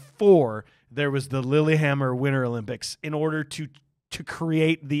 1994 there was the Lillehammer Winter Olympics in order to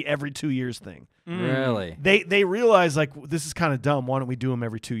create the every 2 years thing. Really? They realized, like, this is kind of dumb. Why don't we do them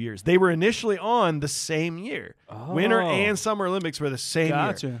every 2 years? They were initially on the same year. Oh. Winter and Summer Olympics were the same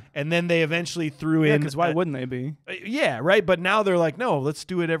year. And then they eventually threw in. Because why wouldn't they be? Yeah, right. But now they're like, no, let's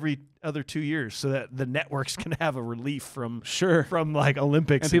do it every other 2 years so that the networks can have a relief from like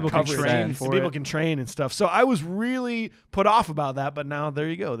Olympics and people can coverage. train for and people it. can train and stuff. So I was really put off about that, but now there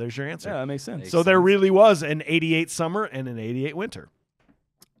you go. There's your answer. Yeah, that makes sense. So there really was an 88 summer and an 88 winter.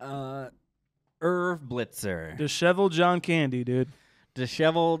 Irv Blitzer. Disheveled John Candy, dude.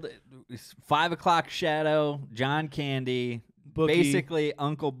 Disheveled 5 o'clock shadow, John Candy. Bookie. Basically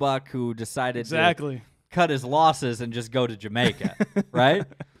Uncle Buck who decided Exactly. to cut his losses and just go to Jamaica, right?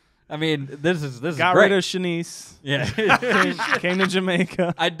 I mean, this is Got great. rid of Shanice. Yeah. came to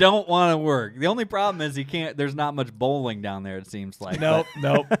Jamaica. I don't want to work. The only problem is there's not much bowling down there, it seems like. Nope.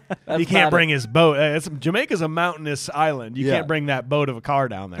 He can't bring his boat. Jamaica's a mountainous island. You can't bring that boat of a car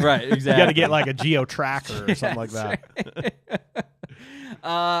down there. Right, exactly. You got to get like a geo tracker or something like that.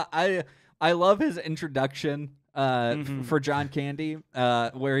 Right. I love his introduction for John Candy,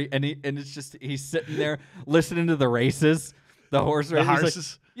 where it's just he's sitting there listening to the races, the horse races. The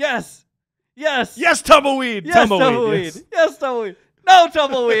horses. Yes, yes, tumbleweed. Yes, tumbleweed. Yes, tumbleweed. No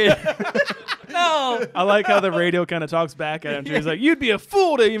tumbleweed. No. I like how the radio kind of talks back at him. Too. He's like, "You'd be a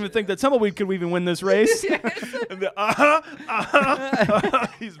fool to even think that tumbleweed could even win this race." He's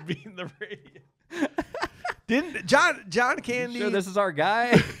beating the radio. Didn't John Candy? Sure, this is our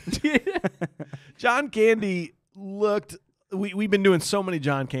guy. John Candy looked. We've been doing so many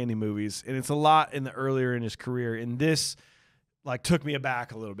John Candy movies, and it's a lot in the earlier in his career. And this, like, took me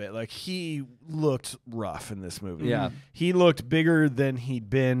aback a little bit. Like, he looked rough in this movie. Yeah, he looked bigger than he'd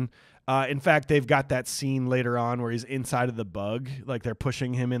been. In fact, they've got that scene later on where he's inside of the bug, like they're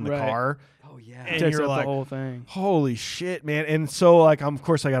pushing him in the car. Oh yeah, and you're like, the whole thing. Holy shit, man! And so, like, of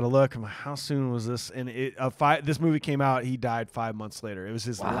course, I got to look. I'm like, how soon was this? And this movie came out. He died 5 months later. It was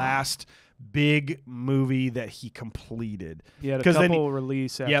his last big movie that he completed. He had a couple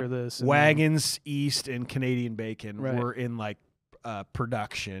release after this. Wagons East and Canadian Bacon Right. were in like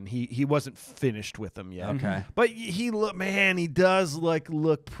production. He wasn't finished with them yet. Okay. But he does like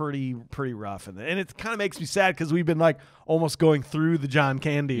look pretty rough in it. And it kind of makes me sad because we've been like almost going through the John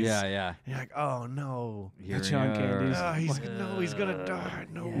Candies. Yeah, yeah. And you're like, oh no. The John Candies. He's gonna die.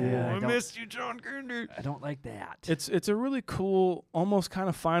 No, Yeah, I missed you, John Candy. I don't like that. It's a really cool, almost kind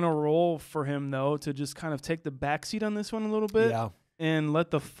of final role for him though, to just kind of take the backseat on this one a little bit. Yeah. And let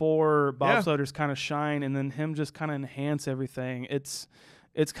the four bobsledders kind of shine, and then him just kind of enhance everything. It's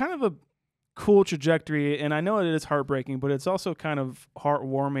kind of a cool trajectory, and I know it is heartbreaking, but it's also kind of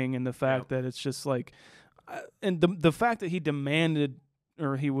heartwarming in the fact that it's just like, and the fact that he demanded,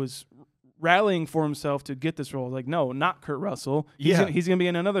 or he was rallying for himself to get this role. Like, no, not Kurt Russell. He's gonna be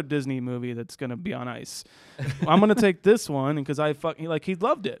in another Disney movie that's gonna be on ice. I'm gonna take this one because he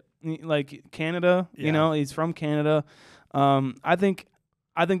loved it. Like Canada, you know, he's from Canada. I think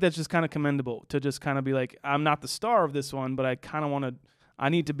that's just kind of commendable to just kind of be like, I'm not the star of this one, but I kind of I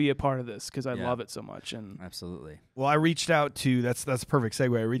need to be a part of this because I love it so much. And absolutely. Well, I reached out to that's a perfect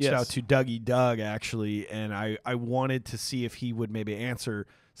segue. I reached out to Dougie Doug actually, and I wanted to see if he would maybe answer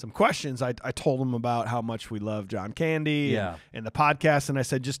some questions. I told him about how much we love John Candy and the podcast, and I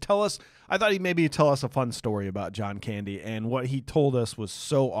said, just tell us. I thought he'd maybe tell us a fun story about John Candy, and what he told us was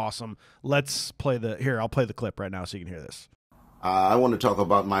so awesome. Let's play I'll play the clip right now so you can hear this. I want to talk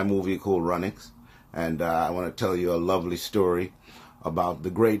about my movie called Runnings, and I want to tell you a lovely story about the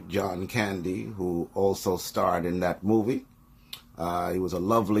great John Candy, who also starred in that movie. He was a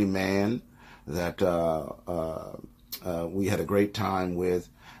lovely man that we had a great time with.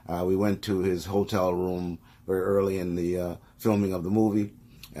 We went to his hotel room very early in the filming of the movie,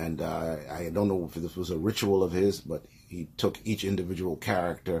 and I don't know if this was a ritual of his, but he took each individual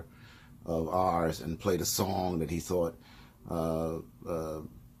character of ours and played a song that he thought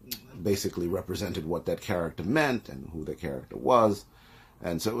basically represented what that character meant and who the character was.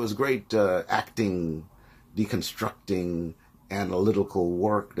 And so it was great acting, deconstructing, analytical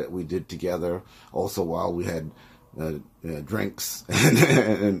work that we did together, also while we had drinks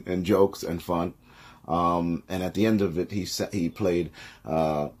and jokes and fun. And at the end of it, he played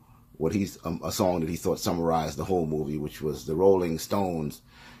a song that he thought summarized the whole movie, which was the Rolling Stones,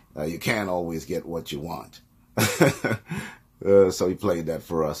 You Can't Always Get What You Want. So he played that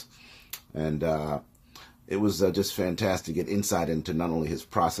for us. And it was just fantastic to get insight into not only his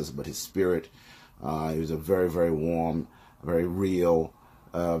process, but his spirit. He was a very, very warm, very real,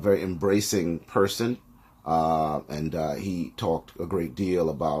 very embracing person. And he talked a great deal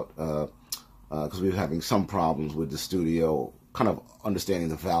about, because we were having some problems with the studio, kind of understanding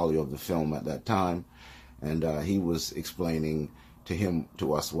the value of the film at that time. And he was explaining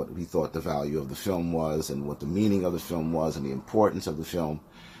to us what he thought the value of the film was and what the meaning of the film was and the importance of the film.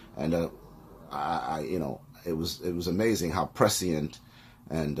 And it was amazing how prescient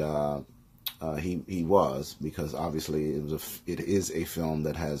and he was, because obviously it is a film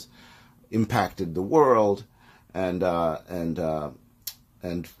that has impacted the world and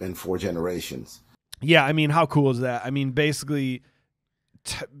for generations. Yeah, I mean, how cool is that? I mean, basically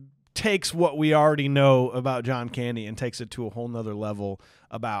takes what we already know about John Candy and takes it to a whole nother level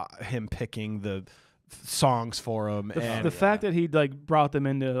about him picking the songs for him. The fact that he like brought them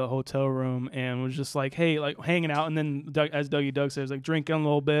into the hotel room and was just like, hey, like hanging out, and then as Dougie Doug says, like drinking a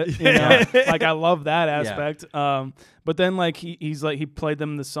little bit, you know? Like I love that aspect. But then like he played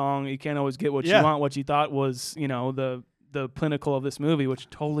them the song You Can't Always Get What You Want, which he thought was, you know, the pinnacle of this movie, which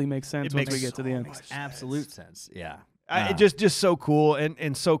totally makes sense once we get to the end. Makes absolute sense. Yeah. Just so cool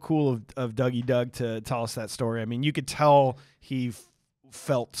and so cool of Dougie Doug to tell us that story. I mean, you could tell he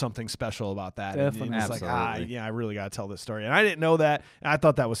felt something special about that. Definitely. And it was like, I really got to tell this story. And I didn't know that. And I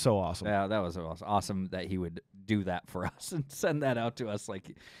thought that was so awesome. Yeah, that was awesome that he would do that for us and send that out to us.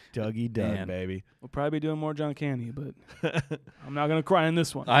 Like Dougie Doug, baby. We'll probably be doing more John Candy, but I'm not going to cry in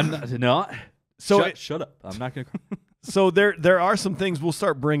this one. I'm not. So shut up. I'm not going to. So there are some things we'll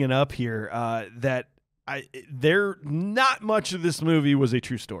start bringing up here that not much of this movie was a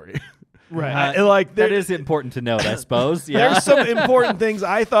true story. Right. That is important to note, I suppose. Yeah. There's some important things.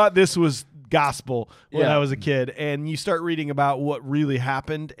 I thought this was gospel when Yeah. I was a kid, and you start reading about what really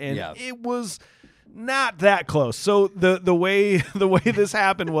happened, and Yeah. it was not that close. So the way this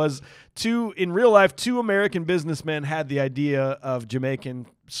happened was in real life, two American businessmen had the idea of Jamaican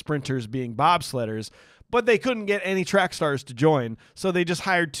sprinters being bobsledders, but they couldn't get any track stars to join, so they just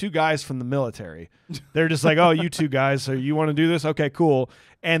hired two guys from the military. They're just like, oh, you two guys, so you want to do this? Okay, cool.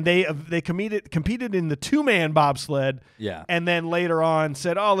 And they competed in the 2-man bobsled, Yeah. and then later on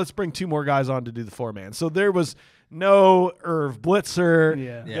said, oh, let's bring 2 more guys on to do the 4-man. So there was no Irv Blitzer.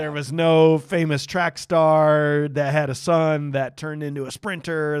 Yeah. There was no famous track star that had a son that turned into a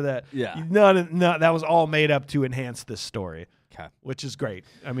sprinter. None, that was all made up to enhance this story. Okay. Which is great.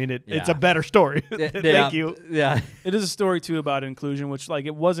 I mean, it's a better story. Thank you. Yeah. It is a story too about inclusion, which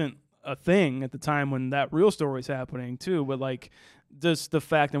it wasn't a thing at the time when that real story was happening too. But just the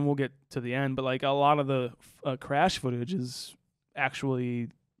fact, and we'll get to the end, but a lot of the crash footage is actually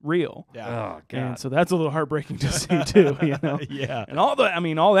real. Yeah. Oh God. And so that's a little heartbreaking to see too. Yeah. And all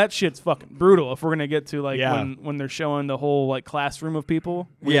that shit's fucking brutal. If we're gonna get to Yeah. when they're showing the whole classroom of people.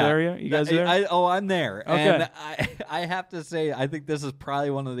 Yeah. Area. You guys there? I'm there. Okay. And I have to say, I think this is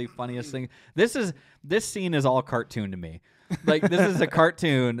probably one of the funniest things. This scene is all cartoon to me. This is a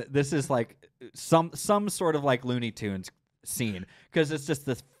cartoon. This is some sort of Looney Tunes scene, because it's just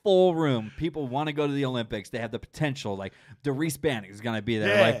this full room. People want to go to the Olympics. They have the potential. Doris Bannock is going to be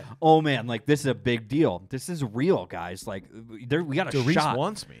there. Yeah. Oh man, this is a big deal. This is real, guys. We got a Doris shot.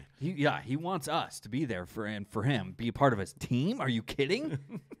 wants me. He wants us to be there for him, be a part of his team. Are you kidding?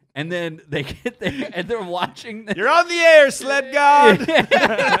 And then they get there and they're watching. You're on the air, sled god.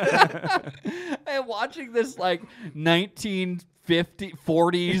 And watching this 1950s,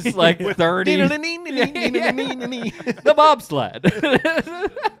 40s, 30s. The bobsled.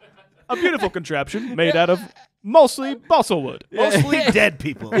 A beautiful contraption made out of mostly balsa wood. Mostly dead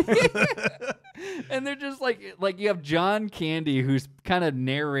people. And they're just you have John Candy, who's kind of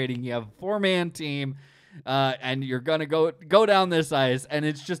narrating. You have a 4-man team, and you're gonna go down this ice, and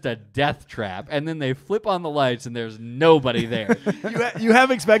it's just a death trap. And then they flip on the lights, and there's nobody there. You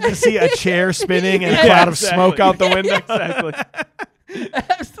have expected to see a chair spinning and a cloud of smoke out the window. Exactly.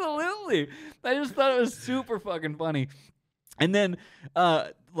 Absolutely. I just thought it was super fucking funny. And then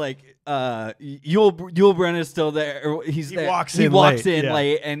Yul Brynna is still there. He walks in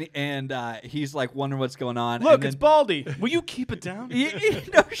late, and he's wondering what's going on. Look, and it's Baldy. Will you keep it down?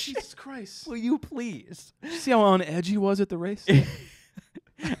 Jesus Christ. Will you please? Did you see how on edge he was at the race?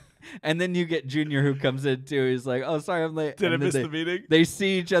 And then you get Junior, who comes in too. He's like, "Oh, sorry, I'm late." Did I miss the meeting? They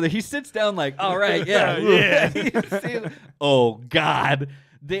see each other. He sits down all right, yeah. Oh God.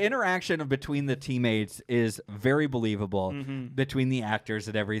 The interaction between the teammates is very believable, between the actors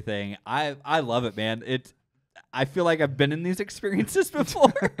and everything. I love it, man. I feel like I've been in these experiences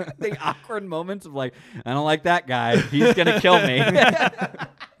before. The awkward moments of I don't like that guy. He's gonna kill me.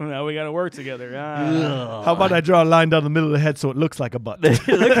 Now we got to work together. How about I draw a line down the middle of the head so it looks like a butt?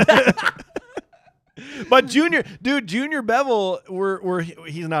 But Junior Bevel,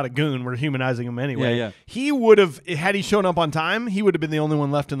 he's not a goon. We're humanizing him anyway. Yeah. He would have, had he shown up on time, he would have been the only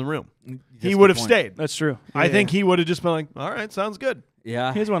one left in the room. He would have stayed. That's true. I think he would have just been like, all right, sounds good.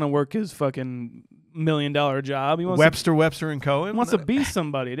 Yeah. He just want to work his fucking $1 million job. He wants Webster and Cohen. wants to be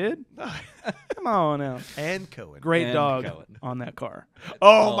somebody, dude. Come on now. And Cohen. Great And dog Cohen. on that car.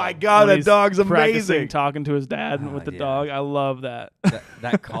 Oh my God, When that he's dog's practicing amazing. talking to his dad with the yeah. dog. I love that.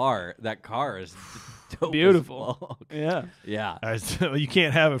 That car is dope. Beautiful. As fuck. Yeah. Yeah. All right, so you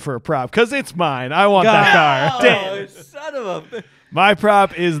can't have it for a prop because it's mine. I want that car. Oh, Damn. son of a. My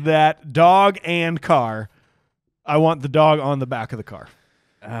prop is that dog and car. I want the dog on the back of the car.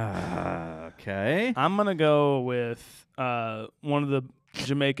 Okay. I'm going to go with one of the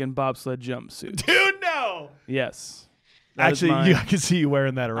Jamaican bobsled jumpsuits. Dude, no. Yes. That is Actually, mine. I can see you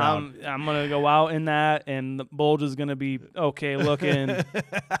wearing that around. I'm going to go out in that, and the bulge is going to be okay looking.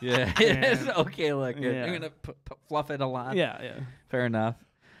 Yeah. It's okay looking. Yeah. You're going to fluff it a lot. Yeah. Fair enough.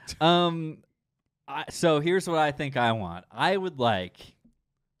 So here's what I think I want. I would like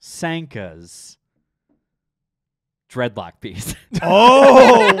Sanka's dreadlock piece.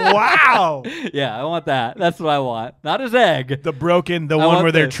 Oh, wow. Yeah, I want that. That's what I want. Not his egg. The one want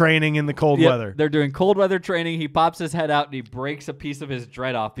where they're the- training in the cold Yep, weather. They're doing cold weather training. He pops his head out and he breaks a piece of his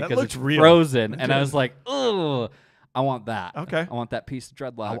dread off because looks it's real. frozen. And I was like, oh, I want that. Okay. I want that piece of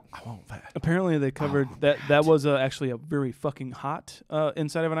dreadlock. I want that. Apparently, they covered that was actually a very fucking hot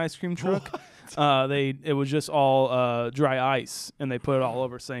inside of an ice cream truck. It was just all dry ice, and they put it all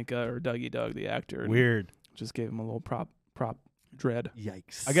over Sanka or Dougie Doug, the actor. Weird. Just gave him a little prop dread.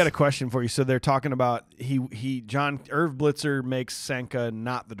 Yikes. I got a question for you. So they're talking about Irv Blitzer makes Sanka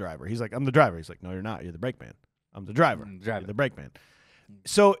not the driver. He's like, I'm the driver. He's like, no, you're not. You're the brake man. I'm the driver. You're the brake man.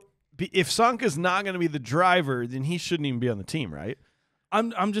 So if Sanka's not going to be the driver, then he shouldn't even be on the team, right?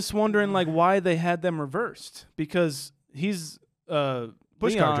 I'm just wondering like why they had them reversed, because he's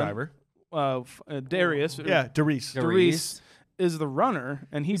Push car driver. Darius. Darius is the runner,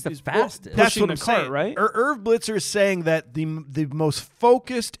 and he's the fastest. That's pushing what the I'm cart, saying, right? Irv Blitzer is saying that the most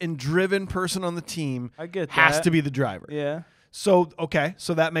focused and driven person on the team I get has that. to be the driver. Yeah. So okay,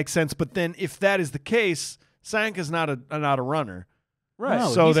 so that makes sense. But then if that is the case, Sanka's not a runner. Right. No,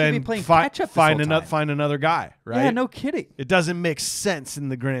 So he's gonna then be playing catch-up this find whole time. another guy, right? Yeah, no kidding. It doesn't make sense in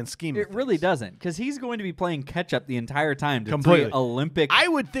the grand scheme. It of really things. doesn't, because he's going to be playing catch-up the entire time to Completely. 3 Olympic. I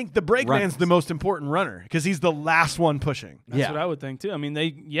would think the brake man's the most important runner because he's the last one pushing. That's Yeah. what I would think too. I mean,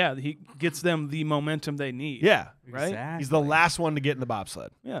 he gets them the momentum they need. Yeah, Right? Exactly. he's the last one to get in the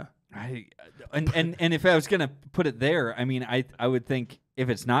bobsled. Yeah. And if I was gonna put it there, I mean, I would think if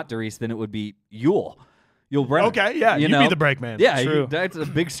it's not Darius, then it would be Yule Brenner. Okay, yeah, you'd be the brake man. Yeah, True. that's a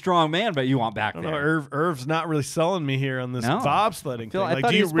big, strong man, but you want back I there. don't know. Irv's not really selling me here on this No. bobsledding thing. I Like, thought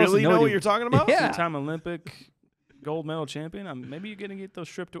do he you was supposed to really know know what what he- you're talking about? Yeah. Two-time Olympic gold medal champion. Maybe you're gonna get those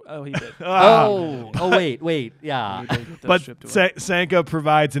stripped. Oh, he did. Wait, yeah. He did get those But stripped away. Sanka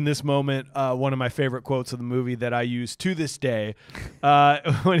provides in this moment one of my favorite quotes of the movie that I use to this day.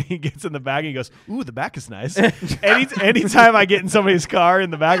 When he gets in the back, he goes, "Ooh, the back is nice." Anytime I get in somebody's car in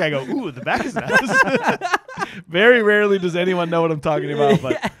the back, I go, "Ooh, the back is nice." Very rarely does anyone know what I'm talking about,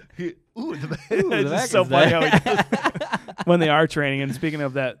 but ooh, the back, it's back just so is funny nice. how he does. When they are training, and speaking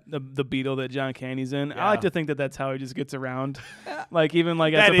of that, the Beetle that John Candy's in, Yeah. I like to think that that's how he just gets around. Like even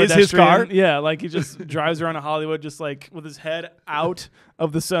like That as a is his pedestrian. car? Yeah, like he just drives around Hollywood, just like with his head out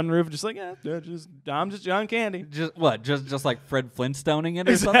of the sunroof, just like I'm just John Candy. Just like Fred Flintstoning it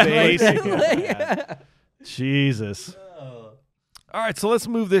or something. Basically, Like yeah. Jesus. All right, so let's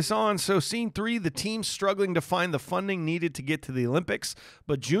move this on. So scene 3, the team's struggling to find the funding needed to get to the Olympics,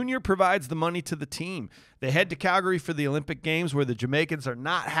 but Junior provides the money to the team. They head to Calgary for the Olympic Games, where the Jamaicans are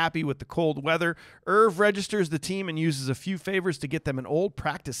not happy with the cold weather. Irv registers the team and uses a few favors to get them an old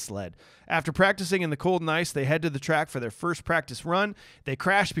practice sled. After practicing in the cold and ice, they head to the track for their first practice run. They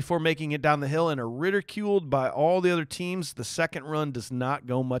crash before making it down the hill and are ridiculed by all the other teams. The second run does not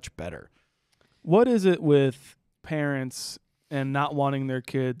go much better. What is it with parents and not wanting their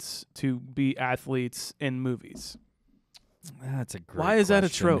kids to be athletes in movies? That's a great Why is that a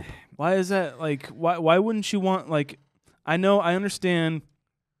question. trope? Why is that like why wouldn't you want like I understand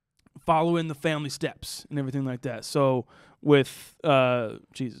following the family steps and everything like that. So with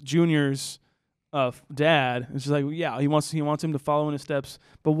Junior's dad, it's just like he wants him to follow in his steps,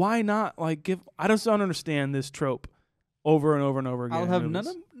 but why not like give I just don't understand this trope over and over and over again. I'll have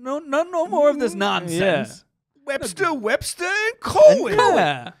no more of this nonsense. Webster, and Cohen.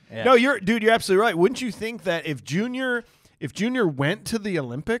 Yeah. No, you're absolutely right. Wouldn't you think that if Junior went to the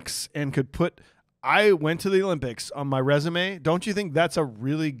Olympics and could put I went to the Olympics on my resume, don't you think that's a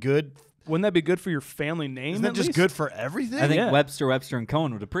really good? Wouldn't that be good for your family name? Isn't that at just least? good for everything? I think Yeah. Webster, and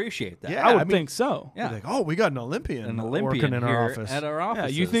Cohen would appreciate that. Yeah, I would mean, think so. Yeah. Like, oh, we got an Olympian working in here our office. at our Yeah,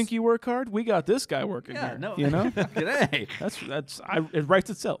 office. you think you work hard? We got this guy working Yeah, here. no. You know, Hey. it writes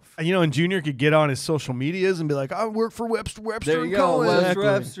itself. And Junior could get on his social medias and be like, I work for Webster, There and you go, Cohen. Exactly.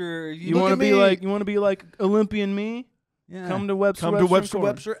 Webster. You Look want to at be me. like Olympian me? Yeah. Come to Webster. Come to Webster,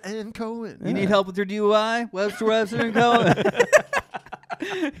 and Cohen. and Cohen. You need help with your DUI? Webster, and Cohen.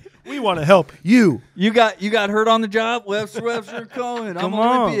 We want to help you. You got hurt on the job? Webster, and Cohen. Come I'm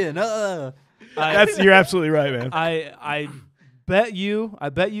on. Olympian. You're absolutely right, man. I bet you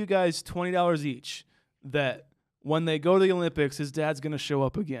guys $20 each that when they go to the Olympics, his dad's gonna show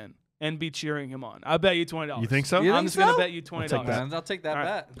up again and be cheering him on. I bet you $20. You think so? You I'm think just gonna so? bet you $20. take that. I'll take that All right,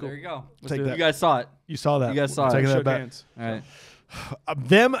 bet. cool. There you go. Let's Take do that. it. You guys saw it. You saw that. You guys saw it. Taking that Shook bet. hands. All right.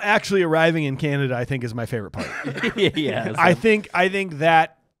 Them actually arriving in Canada, I think, is my favorite part. Yeah. I think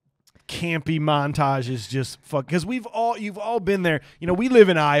that campy montage is just fuck because you've all been there. We live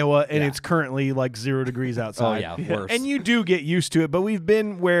in Iowa and Yeah. it's currently like 0 degrees Oh outside. yeah, worse. And you do get used to it, but we've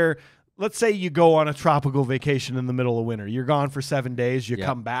been where, let's say you go on a tropical vacation in the middle of winter. You're gone for 7 days. You Yeah.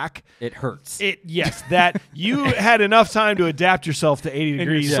 come back. it hurts. That you had enough time to adapt yourself to 80 In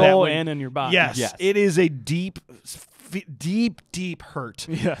degrees. your that soul when- and in your body. Yes, Yes. it is a deep deep hurt.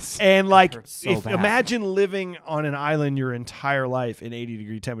 Yes. And like, so bad. imagine living on an island your entire life in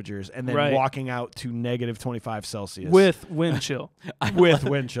 80-degree temperatures and then walking out to negative 25 Celsius with wind chill. With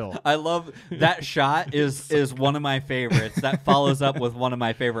wind chill. I love that shot is one of my favorites. That follows up with one of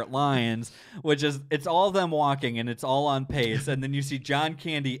my favorite lines, which is it's all of them walking and it's all on pace, and then you see John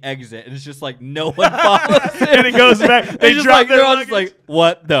Candy exit and it's just like no one follows him. And it goes back. They just drop like, their they're all luggage. just like,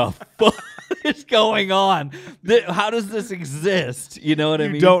 what the fuck is going on? How does this exist? You know what I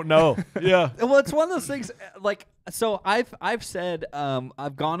mean? You don't know. Yeah. Well, it's one of those things. Like, so I've said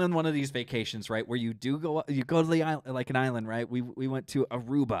I've gone on one of these vacations, right, where you go to the island, like an island, right? We went to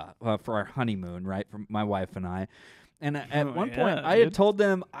Aruba for our honeymoon, right, for my wife and I. And at one point, I had told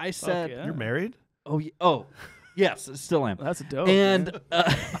them, I said, You're married? Oh, yes, still am. That's dope. And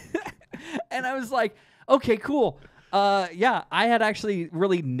and I was like, okay, cool. Yeah, I had actually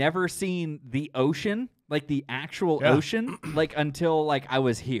really never seen the ocean, like the actual ocean, like until like I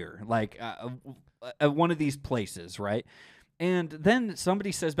was here, like at one of these places, right? And then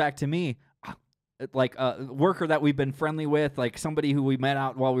somebody says back to me, like a worker that we've been friendly with, like somebody who we met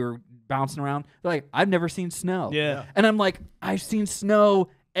out while we were bouncing around, they're like, I've never seen snow. Yeah. And I'm like, I've seen snow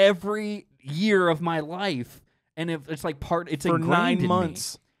every year of my life. And it's like it's for ingrained 9 in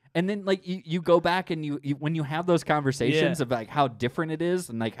months. me. And then like you go back and you when you have those conversations of like how different it is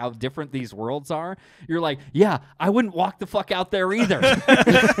and like how different these worlds are, you're like, yeah, I wouldn't walk the fuck out there either.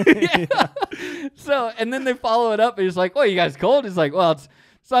 So and then they follow it up and it's like, oh, you guys cold? It's like, well, it's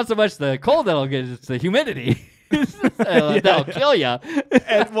not so much the cold that'll get, it's the humidity. That'll kill you.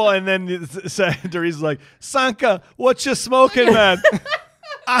 And then Teresa's like, Sanka, what you smoking, man?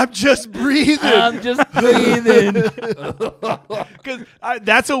 I'm just breathing. Because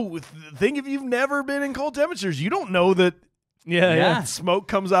that's a thing. If you've never been in cold temperatures, you don't know that. Yeah. Smoke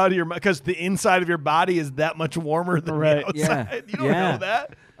comes out of your mouth because the inside of your body is that much warmer than the outside. You don't know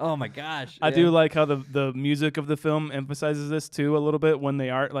that. Oh my gosh. I do like how the music of the film emphasizes this too a little bit when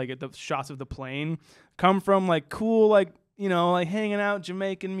they are like at the shots of the plane come from like cool like like hanging out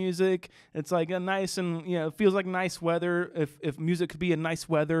Jamaican music. It's like a nice and it feels like nice weather if music could be a nice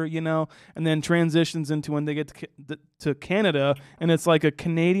weather, and then transitions into when they get to Canada and it's like a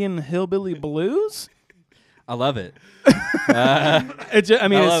Canadian hillbilly blues. I love it.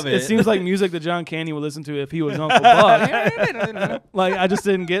 It seems like music that John Candy would listen to if he was Uncle Buck. Like I just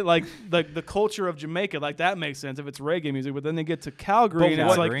didn't get like the culture of Jamaica. Like that makes sense if it's reggae music, but then they get to Calgary and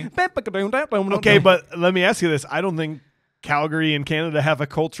it's like okay, but let me ask you this: I don't think Calgary and Canada have a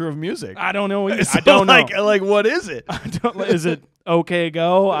culture of music. I don't know. So I don't know. Like what is it? Is it OK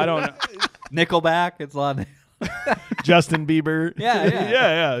Go? I don't know. Nickelback. It's a lot of Justin Bieber.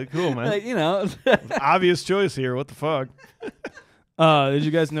 Yeah. Cool, man. Like, Obvious choice here. What the fuck? Did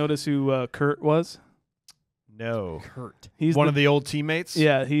you guys notice who Kurt was? No. Kurt. He's one of the old teammates?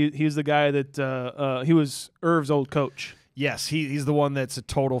 Yeah, he's the guy that he was Irv's old coach. Yes, he's the one that's a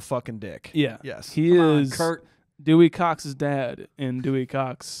total fucking dick. Yeah. Yes. He is Kurt. Dewey Cox's dad in Dewey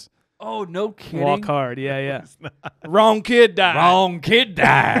Cox. Oh, no kidding. Walk Hard. Yeah. Wrong kid died. Wrong kid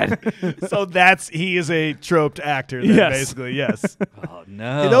died. So he is a troped actor then, basically, yes. Oh,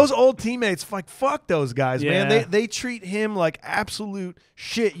 no. Those old teammates, like, fuck those guys, Yeah. man. They treat him like absolute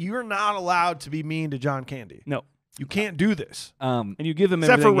shit. You're not allowed to be mean to John Candy. No. You can't do this. And you give him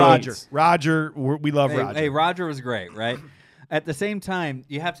Except for everything he Roger. needs. Roger, we love Roger. Hey, Roger was great, right? At the same time,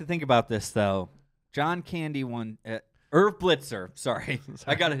 you have to think about this, though. John Candy won... Irv Blitzer, sorry.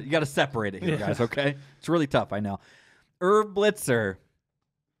 You gotta separate it here, guys, okay? It's really tough, I know. Irv Blitzer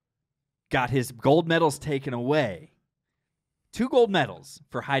got his gold medals taken away. 2 gold medals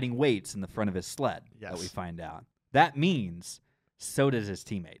for hiding weights in the front of his sled that we find out. That means so did his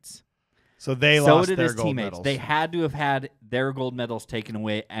teammates. So they so lost did their his gold teammates. medals. They had to have had their gold medals taken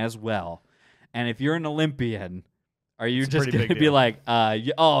away as well. And if you're an Olympian... Are you just going to be like,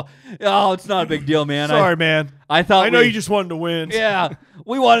 it's not a big deal, man. Sorry, man. I know you just wanted to win. Yeah,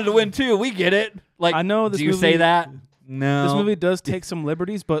 we wanted to win too. We get it. Like, I know this do you movie, say that? No. This movie does take some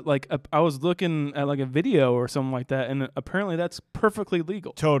liberties, but like I was looking at like a video or something like that, and apparently that's perfectly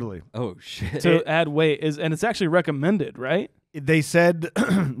legal. Totally. Oh shit. To add weight and it's actually recommended, right? They said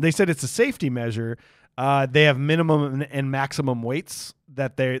it's a safety measure. They have minimum and maximum weights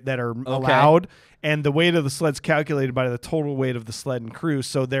that are allowed, and the weight of the sled's calculated by the total weight of the sled and crew.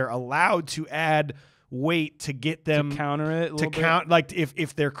 So they're allowed to add weight to get them to counter it. Like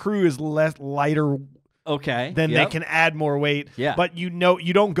if their crew is lighter. Okay. Then they can add more weight. Yeah. But you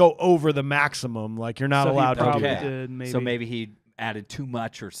don't go over the maximum. Like you're not allowed to do that. Maybe. So maybe he added too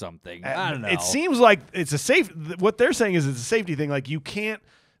much or something. I don't know. It seems like it's a safe. What they're saying is it's a safety thing. Like you can't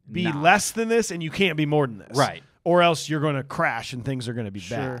be less than this and you can't be more than this. Right. or else you're going to crash and things are going to be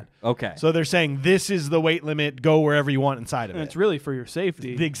bad. Okay. So they're saying this is the weight limit. Go wherever you want inside of And it. it's really for your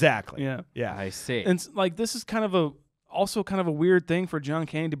safety. Exactly. Yeah. Yeah. I see. And like this is kind of also kind of a weird thing for John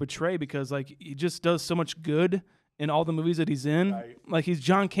Candy to portray because like he just does so much good in all the movies that he's in. Right. Like he's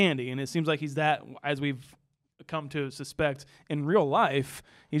John Candy, and it seems like he's that, as we've come to suspect in real life.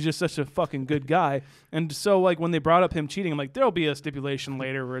 He's just such a fucking good guy. And so like when they brought up him cheating, I'm like, there'll be a stipulation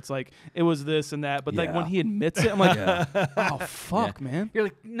later where it's like it was this and that. But like when he admits it, I'm like, oh fuck, man. You're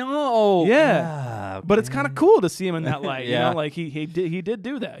like, no. Yeah. But it's kind of cool to see him in that light. Yeah. You know, like he did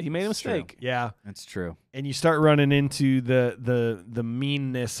do that. He made a mistake. Yeah. That's true. And you start running into the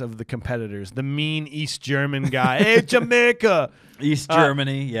meanness of the competitors. The mean East German guy. Hey, Jamaica. East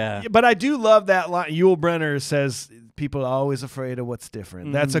Germany, yeah. But I do love that line. Yul Brynner says people are always afraid of what's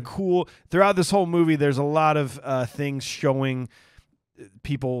different. That's a cool. Throughout this whole movie, there's a lot of things showing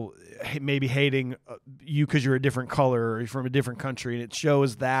people maybe hating you because you're a different color or you're from a different country, and it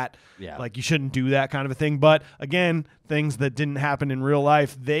shows that like you shouldn't do that kind of a thing. But again, things that didn't happen in real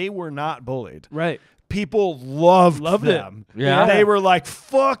life, they were not bullied. Right. People loved them. It. Yeah. They were like,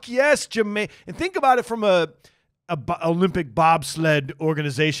 fuck yes, Jamaica. And think about it from a Olympic bobsled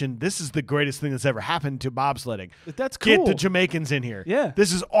organization. This is the greatest thing that's ever happened to bobsledding. That's cool. Get the Jamaicans in here. Yeah.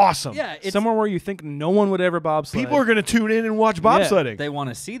 This is awesome. Yeah, it's somewhere where you think no one would ever bobsled. People are going to tune in and watch bobsledding. They want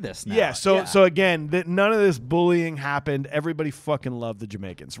to see this now. Yeah, so again, none of this bullying happened. Everybody fucking loved the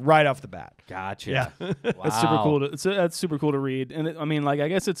Jamaicans right off the bat. Gotcha. Yeah. Wow. That's super cool. That's super cool to read. And I mean, like, I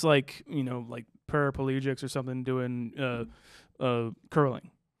guess it's like, you know, like paraplegics or something doing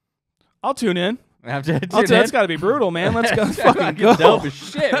curling. I'll tune in. That's got to be brutal, man. Let's go. Fucking go. Dope as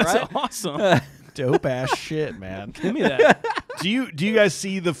shit, right? That's awesome. Dope ass shit, man. Give me that. Do you guys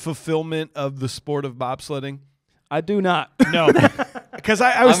see the fulfillment of the sport of bobsledding? I do not. No. Because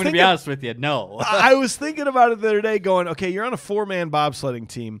I was I'm going to be honest with you. No. I was thinking about it the other day going, okay, you're on a 4-man bobsledding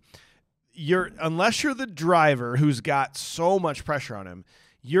team. Unless you're the driver who's got so much pressure on him,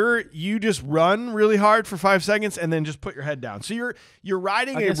 you just run really hard for 5 seconds and then just put your head down. So you're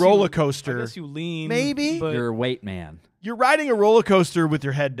riding a roller coaster. I guess you lean. Maybe. But You're a weight man. You're riding a roller coaster with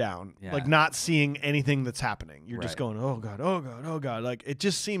your head down, Yeah. like not seeing anything that's happening. You're just going, oh God, oh God, oh God. Like it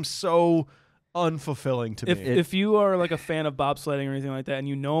just seems so unfulfilling to me. If you are like a fan of bobsledding or anything like that, and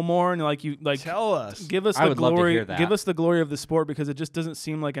you know more, and like tell us, give us I the would love to glory. hear that. Give us the glory of the sport because it just doesn't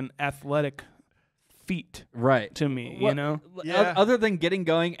seem like an athletic feat, right? To me, Well, you know. Yeah. Other than getting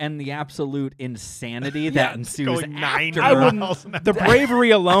going and the absolute insanity that ensues going 90 after. miles. The bravery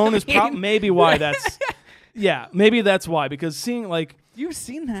alone is maybe why that's. Yeah, maybe that's why, because seeing like You've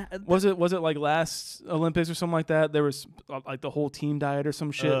seen that? was it like last Olympics or something like that? There was like the whole team died or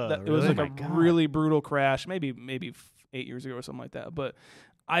some shit. It was really? like a really brutal crash, maybe 8 years ago or something like that. But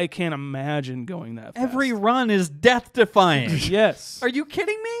I can't imagine going that fast. Every run is death defying. Yes. Are you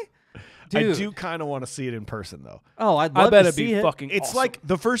kidding me? I Dude. do kind of want to see it in person, though. Oh, I'd I love bet to it'd see be it. fucking. It's awesome. like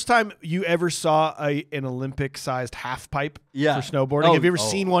the first time you ever saw an Olympic-sized half pipe Yeah. for snowboarding. Oh, Have you ever oh.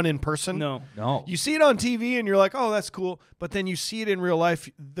 seen one in person? No. You see it on TV and you're like, oh, that's cool. But then you see it in real life.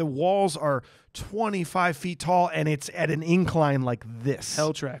 The walls are 25 feet tall and it's at an incline like this.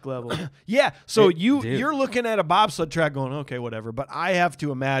 Hell track level. Yeah. So Dude. you're looking at a bobsled track going, okay, whatever. But I have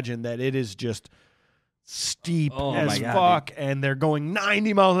to imagine that it is just steep Oh as my God, fuck, and they're going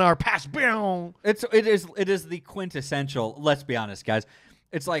 90 miles an hour past. Boom. It is the quintessential. Let's be honest, guys.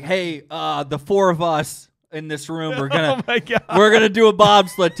 It's like, hey, the four of us in this room, we're Oh my God. gonna do a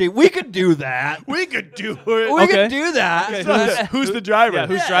bobsled team. We could do that. We could do it. We Okay. could do that. Okay, Who's the driver? Yeah,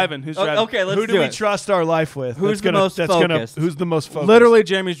 who's driving? Who's driving? Okay, let's Who do we it. trust our life with? Who's the most focused? Who's the most focused? Literally,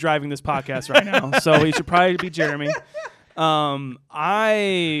 Jeremy's driving this podcast right now, so he should probably be Jeremy. I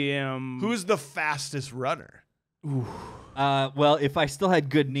am. Who's the fastest runner? Well, if I still had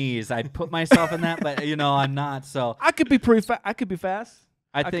good knees, I'd put myself in that, but I'm not. So I could be pretty fast. I could be fast.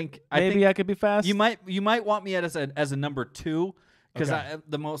 I think Maybe I could be fast. you might want me as a number 2 because Okay.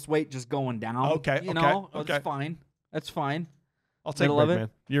 the most weight just going down. Okay, you okay, know, okay. That's fine. That's fine. I'll take Middle of break, it?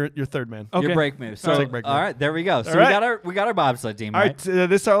 man. You're third man. Okay. Your break move. So I'll take break all move. right, there we go. So All right. we got our bobsled team. All Right. right,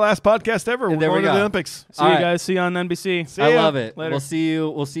 this is our last podcast ever. We're there we going to go. the Olympics. See All you right. guys. See you on NBC. See I ya. love it. Later.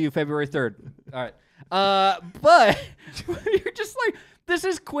 We'll see you February 3rd. All right. But you're just like, this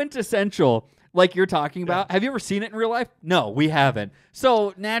is quintessential, like you're talking about. Have you ever seen it in real life? No, we haven't.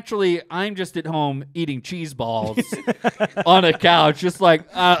 So naturally, I'm just at home eating cheese balls on a couch, just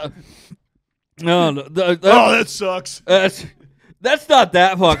like, no, Oh, that sucks. that's not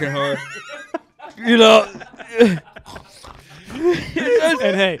that fucking hard.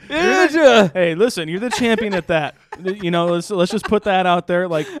 And hey, It's, hey, listen, you're the champion at that. Let's just put that out there.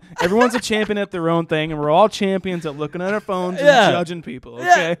 Like, everyone's a champion at their own thing, and we're all champions at looking at our phones and judging people.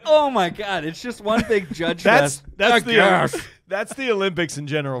 Okay. Yeah. Oh my God, it's just one big judge fest. That's the Olympics in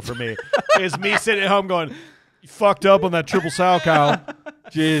general for me. Is me sitting at home going, "You fucked up on that triple sow cow."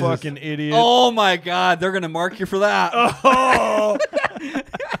 Jesus. Fucking idiot. Oh my God, they're gonna mark you for that. Oh.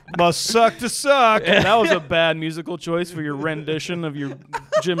 Must suck to suck. That was a bad musical choice for your rendition of your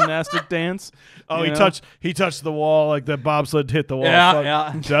gymnastic dance. Oh, he touched the wall like the bobsled hit the wall.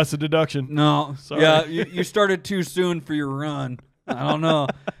 Yeah. That's a deduction. No. Sorry. Yeah, you started too soon for your run. I don't know.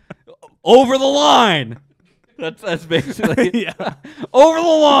 Over the line. That's basically over the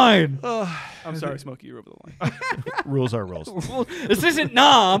line. I'm sorry, Smokey, you're over the line. Rules are rules. This isn't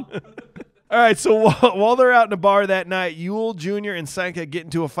Nom. All right, so while they're out in a bar that night, Yule Jr. and Sanka get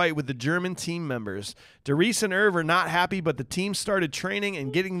into a fight with the German team members. Derice and Irv are not happy, but the team started training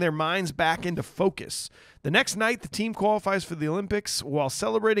and getting their minds back into focus. The next night, the team qualifies for the Olympics. While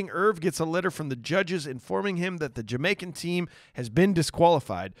celebrating, Irv gets a letter from the judges informing him that the Jamaican team has been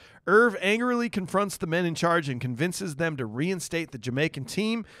disqualified. Irv angrily confronts the men in charge and convinces them to reinstate the Jamaican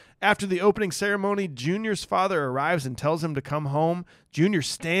team. After the opening ceremony, Junior's father arrives and tells him to come home. Junior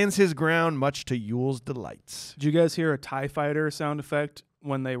stands his ground, much to Yule's delights. Did you guys hear a TIE fighter sound effect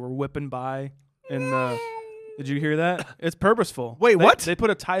when they were whipping by? Did you hear that? It's purposeful. Wait, what? They put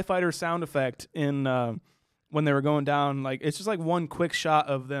a TIE fighter sound effect in when they were going down. Like, it's just like one quick shot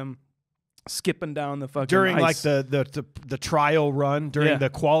of them skipping down the fucking during ice. like the trial run, during the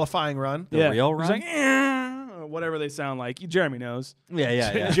qualifying run. The real run? It's like, or whatever they sound like. Jeremy knows.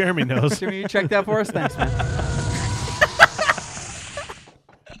 Yeah. Jeremy knows. Jeremy, you check that for us? Thanks, man.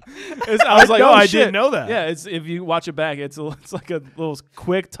 I was like, I shit. didn't know that. Yeah, it's if you watch it back, it's like a little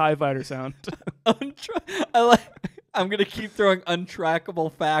quick TIE fighter sound. I'm gonna keep throwing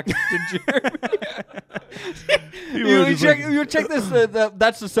untrackable facts to Jeremy. you check this.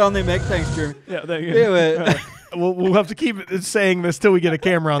 That's the sound they make. Thanks, Jeremy. Yeah, there you go. Anyway. We'll have to keep saying this till we get a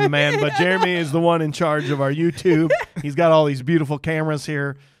camera on the man. But Jeremy is the one in charge of our YouTube. He's got all these beautiful cameras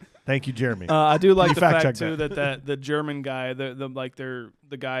here. Thank you, Jeremy. I do like the fact check too that the German guy,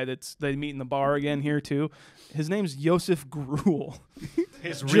 the guy they meet in the bar again here too. His name's Josef Gruel.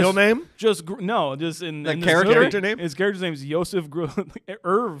 His real name? Just in the in character name. His character's name's Josef Gruel.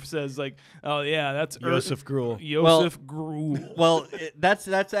 Irv says like, oh yeah, that's Josef Gruel. Josef Gruel. Well, that's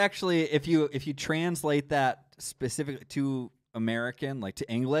actually if you translate that specifically to American, like to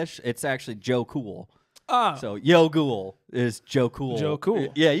English, it's actually Joe Cool. So Yo Ghoul is Joe Cool. Joe Cool.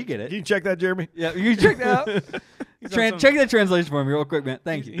 Yeah, you get it. Can you check that, Jeremy? Yeah, you check that out. Check that translation for me real quick, man.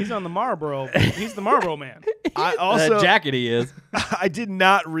 Thank you. He's on the Marlboro. He's the Marlboro man. I also that jacket he is. I did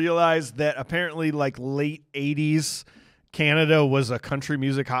not realize that apparently like late 80s Canada was a country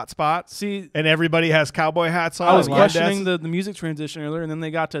music hotspot. See, and everybody has cowboy hats on. I was questioning the music transition earlier, and then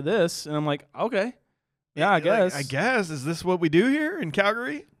they got to this, and I'm like, okay. Yeah, I guess. I guess. Is this what we do here in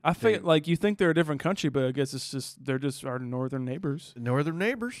Calgary? I feel like you think they're a different country, but I guess they're just our northern neighbors. Northern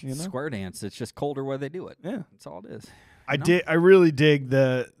neighbors. You know? Square dance. It's just colder where they do it. Yeah, that's all it is. I really dig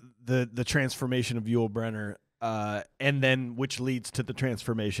the transformation of Yul Brynner, and then which leads to the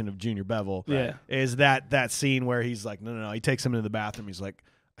transformation of Junior Bevel. Yeah, is that scene where he's like, no. He takes him into the bathroom. He's like,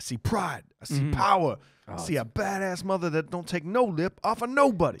 I see pride. I see power. I see a badass mother that don't take no lip off of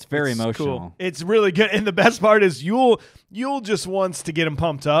nobody. It's very emotional. Cool. It's really good. And the best part is Yul just wants to get him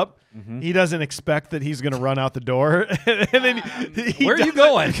pumped up. He doesn't expect that he's going to run out the door. And then where are you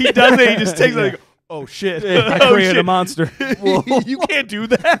going? He does it. He just takes it like, oh, shit. I created a monster. You can't do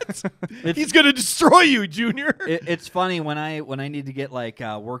that. He's going to destroy you, Junior. It's funny when I need to get like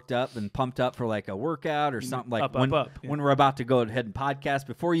worked up and pumped up for like a workout or something like when we're about to go ahead and podcast.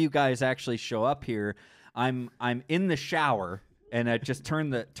 Before you guys actually show up here, I'm in the shower and I just turn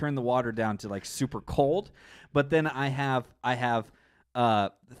the water down to like super cold. But then I have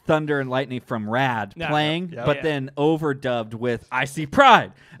Thunder and Lightning from Rad playing, but then overdubbed with I see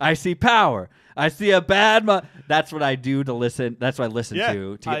pride, I see power, I see a bad that's what I do to listen. That's what I listen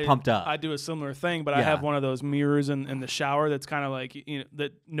to get pumped up. I do a similar thing, but I have one of those mirrors in the shower that's kind of like, you know,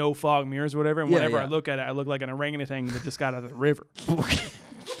 that no fog mirrors or whatever. And whenever I look at it, I look like an orangutan that just got out of the river.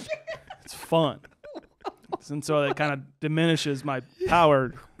 It's fun. And so that kind of diminishes my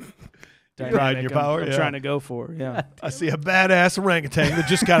power. Pride in your power. I'm trying to go for. Yeah, I see a badass orangutan that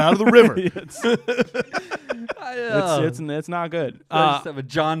just got out of the river. It's not good. I just have a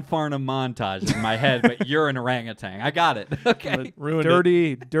John Farnham montage in my head, but you're an orangutan. I got it. Okay,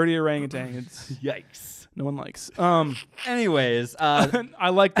 dirty orangutan. It's yikes. No one likes. Anyways, I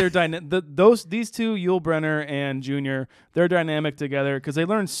like their these two, Yul Brynner and Junior, they're dynamic together because they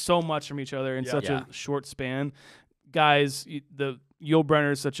learn so much from each other in such a short span. guys, the Yul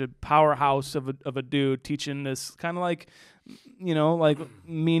Brynner is such a powerhouse of a dude teaching this kind of like, like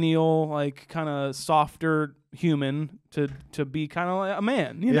menial, like kind of softer human to be kind of like a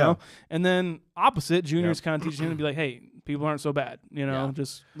man, you know? And then opposite, Junior's kind of teaching him to be like, hey, people aren't so bad,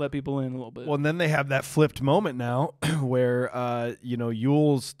 just let people in a little bit. Well, and then they have that flipped moment now where,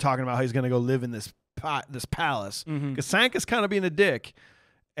 Yul's talking about how he's going to go live in this palace because Sanka's kind of being a dick.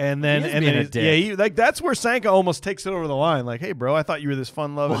 And then, that's where Sanka almost takes it over the line. Like, hey, bro, I thought you were this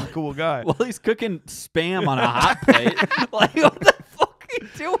fun-loving, cool guy. Well, he's cooking spam on a hot plate. Like, what the fuck are you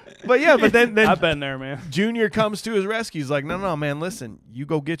doing? But then I've been there, man. Junior comes to his rescue. He's like, no, man, listen, you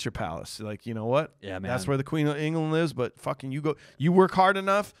go get your palace. Like, you know what? Yeah, man. That's where the Queen of England lives. But fucking, you go. You work hard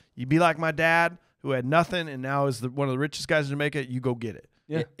enough. You be like my dad, who had nothing and now is one of the richest guys in Jamaica. You go get it.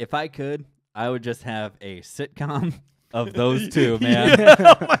 Yeah. If I could, I would just have a sitcom of those two, man.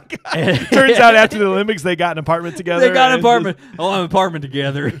 Oh my god! Turns out after the Olympics, they got an apartment together. They got an apartment. An apartment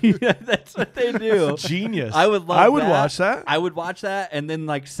together. That's what they do. Genius. I would love. I would watch that. I would watch that, and then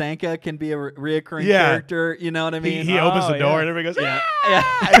like Sanka can be a reoccurring character. You know what I mean? He opens the door and everybody goes, yeah.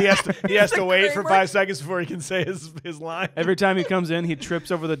 And he has to wait for 5 seconds before he can say his line. Every time he comes in, he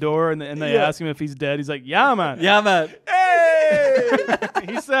trips over the door, and they ask him if he's dead. He's like, yeah, man. Yeah, man. Hey!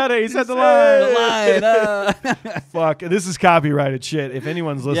 He said it. He said the line. Fuck. This is copyrighted shit. If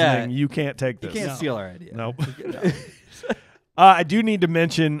anyone's listening, you can't take this. You can't steal our idea. Nope. I do need to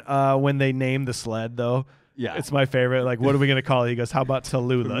mention when they name the sled, though. Yeah. It's my favorite. Like, what are we going to call it? He goes, how about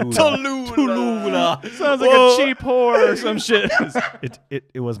Tallulah? Tallulah. Sounds like a cheap whore or some shit.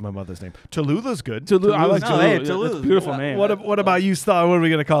 It was my mother's name. Tallulah's good. Tallulah. I like Tallulah. Hey, That's a beautiful name. What about you, Star? What are we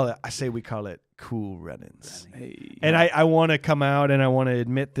going to call it? I say we call it Cool Runnings. Hey. And I want to come out and I want to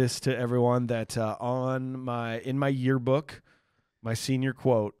admit this to everyone that in my yearbook, my senior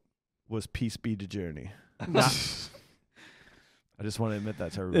quote was "Peace be to Journey." I just want to admit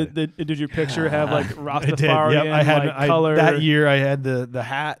that to everybody. Did your picture have like Rastafarian I had color? That year I had the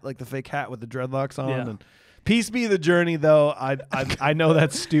hat, like the fake hat with the dreadlocks on. Yeah. And peace be the journey, though. I know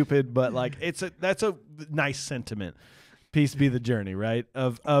that's stupid, but like that's a nice sentiment. Peace be the journey, right?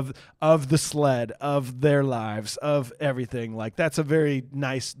 Of the sled, of their lives, of everything. Like that's a very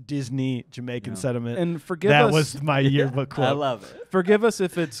nice Disney Jamaican sentiment. And forgive us. That was my yearbook quote. I love it. Forgive us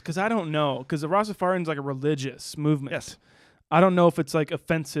if it's because I don't know because the Rastafarian's like a religious movement. Yes. I don't know if it's like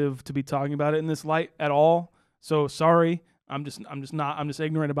offensive to be talking about it in this light at all. So sorry. I'm just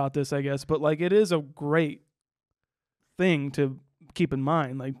ignorant about this, I guess. But like it is a great thing to keep in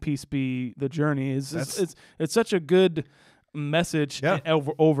mind. Like peace be the journey. It's such a good message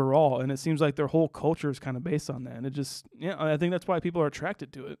overall, and it seems like their whole culture is kind of based on that. And it just I think that's why people are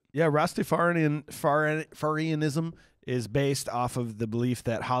attracted to it. Yeah, Rastafarianism is based off of the belief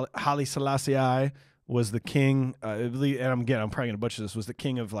that Haile Selassie was the king, and I'm probably going to butcher this, was the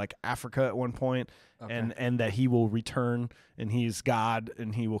king of like Africa at one point, and that he will return and he's God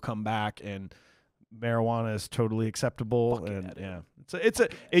and he will come back and marijuana is totally acceptable.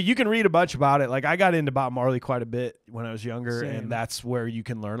 You can read a bunch about it. Like I got into Bob Marley quite a bit when I was younger. Same. And that's where you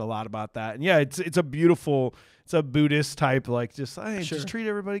can learn a lot about that. And it's a beautiful, it's a Buddhist type, like just treat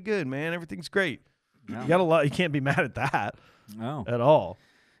everybody good, man. Everything's great. No. You can't be mad at that at all.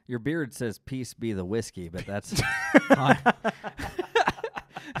 Your beard says "Peace be the whiskey," but that's fine.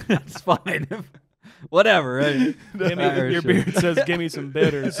 That's fine. Whatever. Right? Your beard says, "Give me some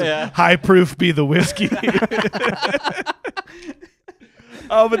bitters." Yeah. High proof be the whiskey.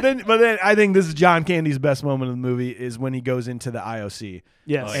 But then I think this is John Candy's best moment of the movie is when he goes into the IOC.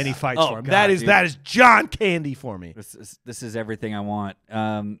 Yes. And he fights for him. God, that is John Candy for me. This is everything I want.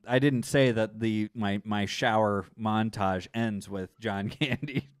 I didn't say that my shower montage ends with John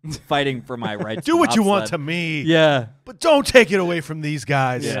Candy fighting for my rights. Do what you want to me. Yeah. But don't take it away from these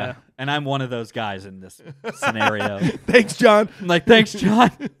guys. Yeah. And I'm one of those guys in this scenario. Thanks, John. I'm like, thanks,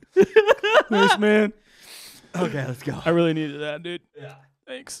 John. Thanks, man. Okay, let's go. I really needed that, dude. Yeah.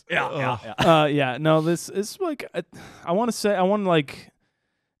 Thanks. Yeah. No, this is like I want to like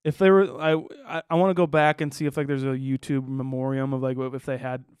if they were I want to go back and see if like there's a YouTube memoriam of like if they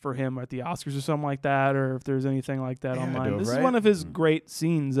had for him at the Oscars or something like that, or if there's anything like that online. This is one of his great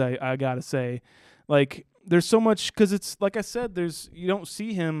scenes. I gotta say, like there's so much because it's like I said, you don't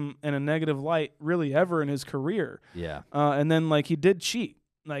see him in a negative light really ever in his career. Yeah. And then like he did cheat.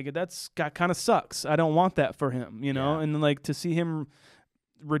 Like that's kind of sucks. I don't want that for him, you know. And like to see him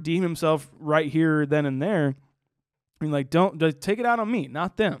redeem himself right here, then and there. I mean, like, don't take it out on me,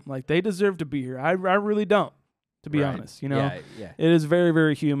 not them. Like, they deserve to be here. I really don't, to be honest. You know, it is very,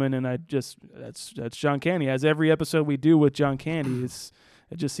 very human, and that's John Candy. As every episode we do with John Candy,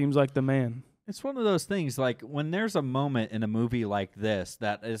 it just seems like the man. It's one of those things, like, when there's a moment in a movie like this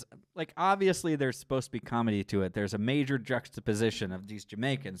that is, like, obviously there's supposed to be comedy to it. There's a major juxtaposition of these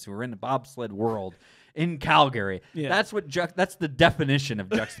Jamaicans who are in the bobsled world in Calgary. Yeah. That's what that's the definition of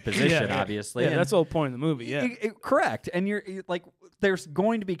juxtaposition, obviously. Yeah, And that's the whole point of the movie, yeah. Correct. And you're like, there's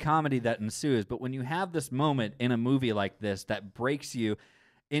going to be comedy that ensues, but when you have this moment in a movie like this that breaks you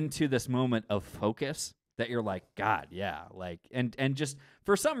into this moment of focus, that you're like, God, yeah, like, and just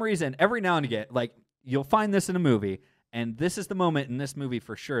for some reason, every now and again, like, you'll find this in a movie, and this is the moment in this movie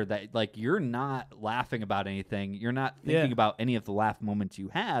for sure that, like, you're not laughing about anything, you're not thinking about any of the laugh moments you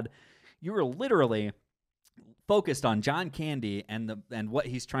had, you were literally focused on John Candy and what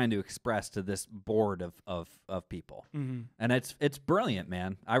he's trying to express to this board of people, and it's brilliant,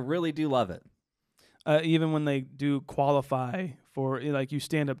 man. I really do love it. Even when they do qualify for, like, you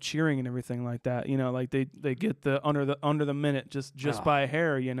stand up cheering and everything like that, you know, like they get the under the minute just by a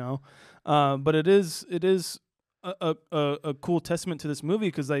hair, you know. But it is a cool testament to this movie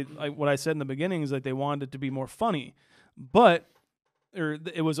because what I said in the beginning is like they wanted it to be more funny, but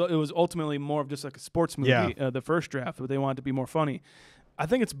it was ultimately more of just like a sports movie. The first draft, but they wanted it to be more funny. I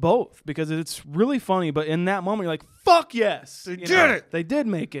think it's both because it's really funny, but in that moment you're like, fuck yes, they did it. They did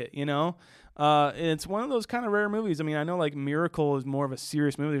make it, you know. It's one of those kind of rare movies. I mean, I know like Miracle is more of a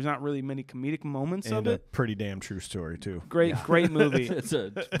serious movie. There's not really many comedic moments of it. A pretty damn true story too. Great movie. It's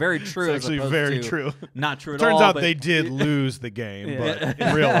very true. It's actually very true. Not true at all. Turns out they did lose the game, but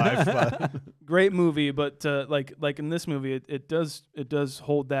in real life. But. Great movie, but like in this movie, it does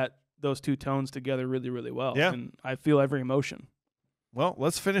hold those two tones together really, really well. Yeah. And I feel every emotion. Well,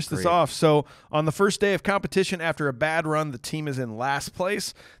 let's finish this off. So on the first day of competition, after a bad run, the team is in last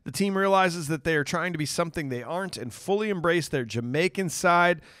place. The team realizes that they are trying to be something they aren't and fully embrace their Jamaican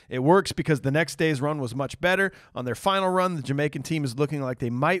side. It works because the next day's run was much better. On their final run, the Jamaican team is looking like they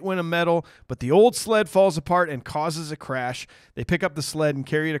might win a medal, but the old sled falls apart and causes a crash. They pick up the sled and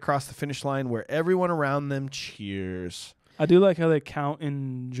carry it across the finish line where everyone around them cheers. I do like how they count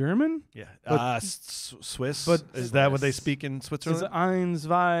in German. Yeah. Swiss. But is that what they speak in Switzerland? It's eins,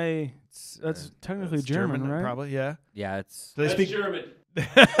 zwei. That's technically German, right? Probably, yeah. Yeah, it's... Do they speak German.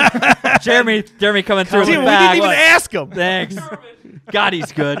 Jeremy coming through. Dude, we didn't even ask him. Thanks. God,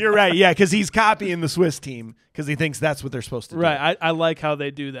 he's good. You're right, yeah, because he's copying the Swiss team because he thinks that's what they're supposed to do. Right, I like how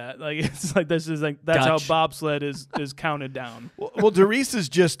they do that. Like it's like this is like that's Dutch. how bobsled is counted down. Well, Derice is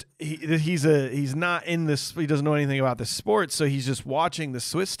just he's not in this. He doesn't know anything about this sport, so he's just watching the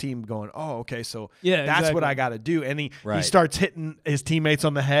Swiss team, going, "Oh, okay, so Yeah, that's exactly. what I got to do." And he Right. starts hitting his teammates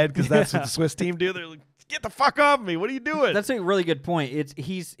on the head because that's what the Swiss team do. They're like, "Get the fuck off me! What are you doing?" That's a really good point. It's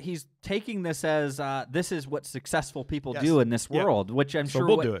he's taking this as this is what successful people Yes. do in this Yeah. world, which I'm So sure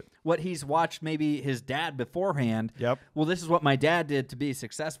we'll what, do it. what he's watched maybe his dad beforehand. Yep. Well, this is what my dad did to be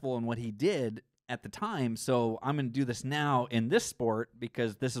successful and what he did at the time. So I'm going to do this now in this sport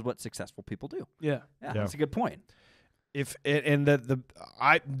because this is what successful people do. Yeah. Yeah, Yeah. that's a good point. This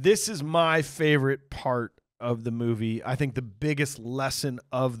is my favorite part of the movie. I think the biggest lesson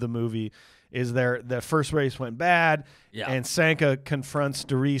of the movie is the first race went bad, and Sanka confronts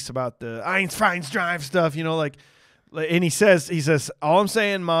Derice about the Eins Feins Drive stuff, and he says, all I'm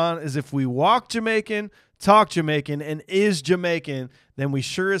saying, man, is if we walk Jamaican, talk Jamaican, and is Jamaican, then we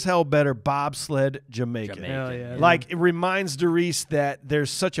sure as hell better bobsled Jamaican. Hell yeah. Like, it reminds Derice that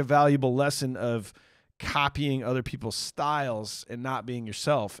there's such a valuable lesson of copying other people's styles and not being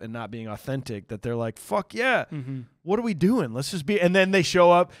yourself and not being authentic, that they're like, fuck yeah, what are we doing? Let's just be. And then they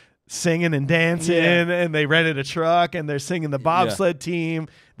show up singing and dancing, and they rented a truck, and they're singing the bobsled team.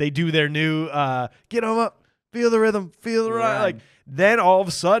 They do their new get them up, feel the rhythm, feel the ride. Like, then all of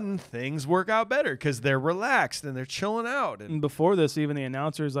a sudden things work out better because they're relaxed and they're chilling out. And before this, even the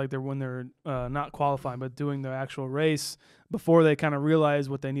announcers, like when they're not qualifying but doing the actual race, before they kind of realize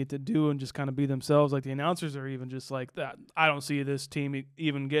what they need to do and just kind of be themselves, like the announcers are even just like that. I don't see this team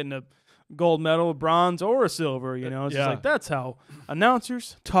even getting a gold medal, bronze, or a silver. You know, it's just like that's how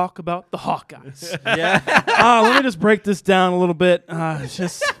announcers talk about the Hawkeyes. Let me just break this down a little bit. It's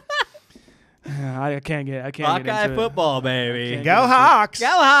just. I can't get Hawkeye into football, baby. Go Hawks. Go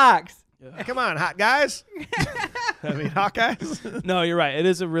Hawks. Hey, come on, hot guys. I mean, Hawkeyes. No, you're right. It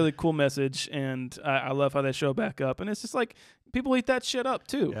is a really cool message, and I love how they show back up. And it's just like people eat that shit up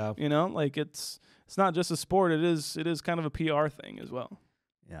too. Yeah. You know, like it's not just a sport. It is kind of a PR thing as well.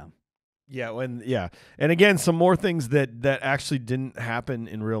 Yeah. And again, some more things that actually didn't happen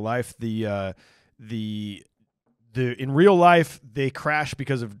in real life. The in real life, they crash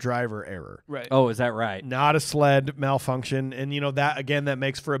because of driver error. Right. Oh, is that right? Not a sled malfunction. And, that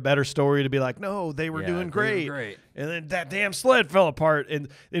makes for a better story to be like, no, they were doing great. And then that damn sled fell apart. And,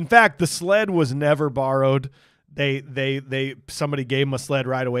 in fact, the sled was never borrowed. Somebody gave them a sled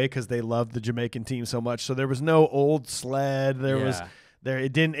right away because they loved the Jamaican team so much. So there was no old sled.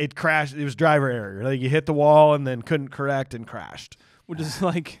 It crashed. It was driver error. Like you hit the wall and then couldn't correct and crashed. Which is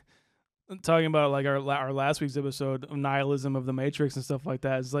like talking about like our last week's episode of nihilism of the Matrix and stuff like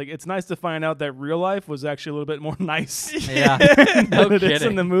that. It's like it's nice to find out that real life was actually a little bit more nice. Yeah, no than it kidding. is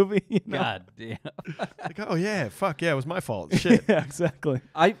in the movie. God damn. Like, oh yeah, fuck yeah, it was my fault. Shit. Yeah, exactly.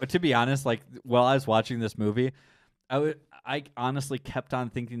 To be honest, like while I was watching this movie, I honestly kept on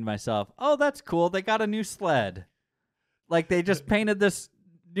thinking to myself, "Oh, that's cool. They got a new sled. Like they just painted this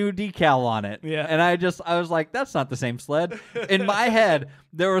new decal on it." Yeah. And I was like, that's not the same sled. In my head,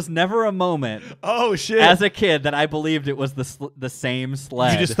 there was never a moment Oh shit. as a kid that I believed it was the same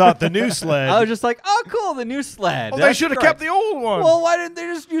sled. You just thought the new sled. I was just like, oh, cool, the new sled. Oh, they That's should have great. kept the old one. Well, why didn't they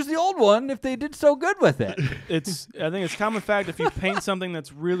just use the old one if they did so good with it? I think it's common fact if you paint something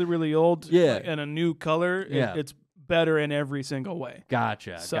that's really, really old in a new color, it's better in every single way.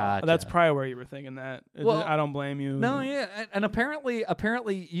 Gotcha. So gotcha. that's probably where you were thinking that. Well, I don't blame you. No, yeah, and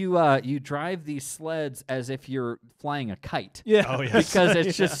apparently you drive these sleds as if you're flying a kite. Yeah. Oh yes. Because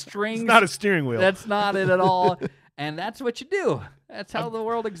it's just strings. It's not a steering wheel. That's not it at all. And that's what you do. That's how the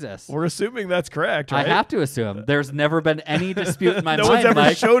world exists. We're assuming that's correct, right? I have to assume. There's never been any dispute in my No mind, one's ever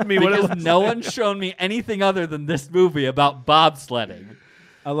Mike, showed me what it because looks no one's shown me anything other than this movie about bobsledding.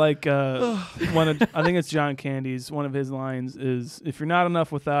 I like I think it's John Candy's. One of his lines is, "If you're not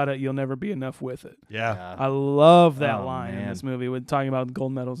enough without it, you'll never be enough with it." Yeah. I love that Oh, line in man. this movie with talking about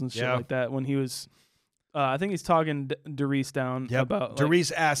gold medals and shit like that. When he was, I think he's talking Derice down about.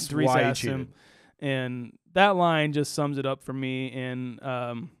 Derice asked why he cheated. him, and that line just sums it up for me. And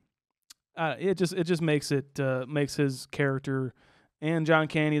it just makes his character and John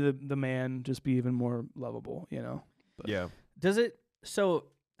Candy the man just be even more lovable. But, Yeah. Does it? So,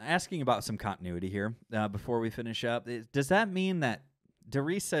 asking about some continuity here before we finish up, does that mean that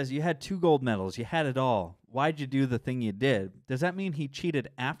Derice says you had 2 gold medals, you had it all? Why'd you do the thing you did? Does that mean he cheated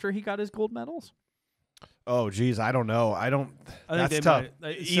after he got his gold medals? Oh, geez, I don't know. I think That's they tough.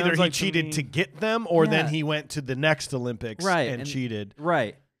 might. It Either sounds he like cheated to get them, or then Yeah. he went to the next Olympics and cheated.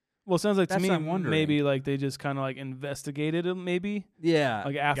 Right. Well, it sounds like That's to what me I'm wondering. maybe like they just kind of like investigated him, maybe Yeah.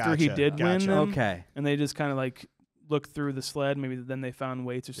 like after he did win Gotcha. them, Okay. and they just kind of like looked through the sled. Maybe then they found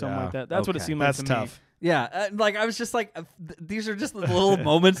weights or something Yeah. like that. That's what it Okay. seemed That's like to tough. Yeah. Like I was just like, these are just the little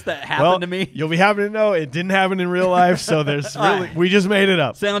moments that happen to me. You'll be happy to know it didn't happen in real life, so there's we just made it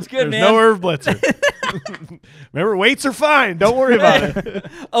up. Sounds good, There's man. no Irv Blitzer. Remember, weights are fine. Don't worry about it.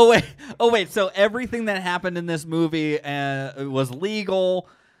 Oh wait. So everything that happened in this movie was legal.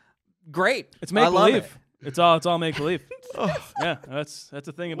 Great. It's I make love believe. it. It's all make believe. Yeah, that's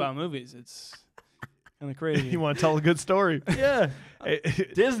the thing about movies. It's kind of crazy. You want to tell a good story? Yeah.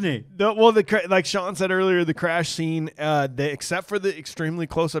 Disney. Like Shaun said earlier, the crash scene, except for the extremely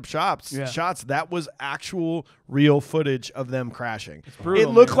close-up shots, that was actual real footage of them crashing. brutal,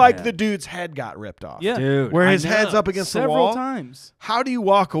 It looked man. like the dude's head got ripped off. Yeah, Dude. Where I his head's know. up against the several wall. times. How do you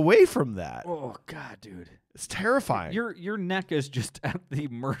walk away from that? Oh God, dude. It's terrifying. Your neck is just at the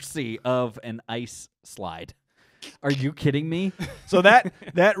mercy of an ice slide. Are you kidding me? So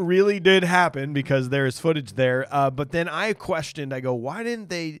that really did happen because there is footage there. But then I questioned. I go, why did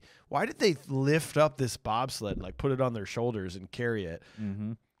they lift up this bobsled and like put it on their shoulders and carry it?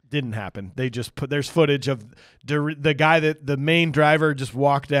 Mm-hmm. Didn't happen. They just there's footage of the guy that the main driver just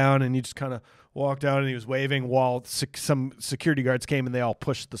walked down and he just kind of walked down and he was waving while some security guards came and they all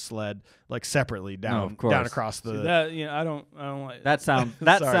pushed the sled like separately down across the. See, that I don't like That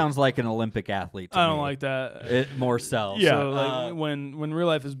sounds like an Olympic athlete. To I don't me. like that. It more so. Yeah. So like when real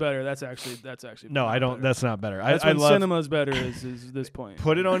life is better, that's actually No, I don't. better. That's not better. That's I when love cinema's better is this point.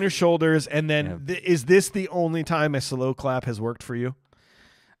 put it on your shoulders and then is this the only time a slow clap has worked for you?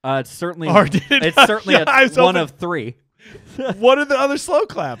 It's certainly Or did it it's not? certainly I was one hoping- of 3. What are the other slow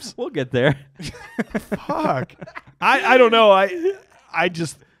claps? We'll get there. Fuck. I don't know. I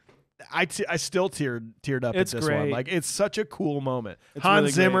still teared up It's at this one. great. Like it's such a cool moment. It's Hans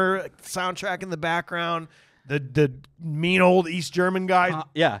really Zimmer soundtrack in the background. The mean old East German guy.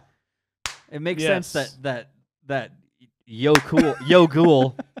 Yeah. It makes Yes. sense that Yo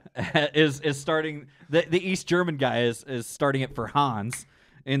Ghoul is starting the East German guy is starting it for Hans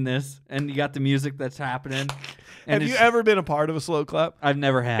in this, and you got the music that's happening. And Have you ever been a part of a slow clap? I've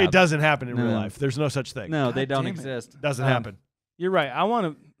never had. It doesn't happen in real No. life. There's no such thing. No, they don't damn it. exist. Doesn't happen. You're right. I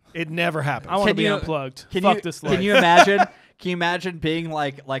want to. It never happens. I want to Can be you- unplugged. Can Fuck you, this life. Can you imagine? Can you imagine being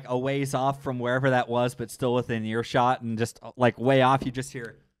like a ways off from wherever that was, but still within earshot, and just like way off, you just hear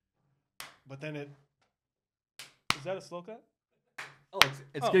it. But then it. Is that a slow cut? Oh,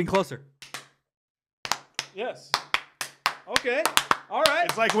 it's getting closer. Yes. Okay. All right.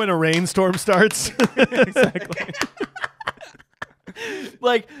 It's like when a rainstorm starts. Exactly.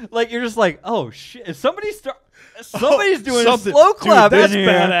 like you're just like, oh shit! If somebody's doing a something- slow clap dude, that's in here.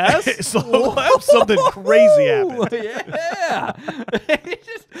 badass. Slow clap, something crazy happened. Yeah.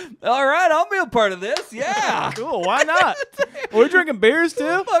 All right, I'll be a part of this. Yeah. Cool. Why not? We're drinking beers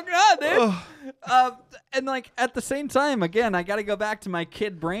too. Fuck not, dude. And like at the same time, again, I got to go back to my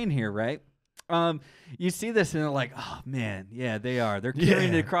kid brain here, right? You see this and they're like, oh man, yeah, they are. They're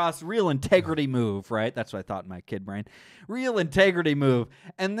carrying it across. Real integrity move, right? That's what I thought in my kid brain. Real integrity move.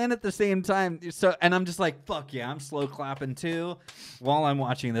 And then at the same time, and I'm just like, fuck yeah, I'm slow clapping too while I'm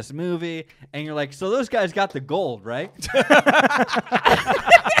watching this movie. And you're like, so those guys got the gold, right?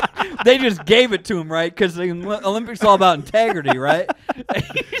 They just gave it to him, right? Because the Olympics all about integrity, right?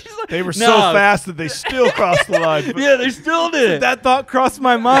 They were so fast that they still crossed the line. But Yeah, they still did it. That thought crossed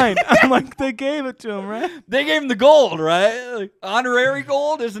my mind. I'm like, they gave it to him, right? They gave him the gold, right? Like, honorary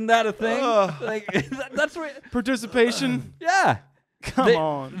gold, isn't that a thing? Like that's what. Participation. Yeah, Come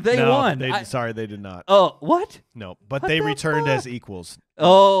on. they no, won. Sorry, they did not. Oh, what? No, but they returned as equals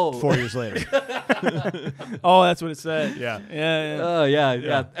Oh, 4 years later. Oh, that's what it said. Yeah. Yeah. Oh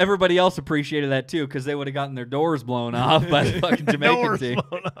yeah. Everybody else appreciated that too because they would have gotten their doors blown off by the fucking Jamaican team.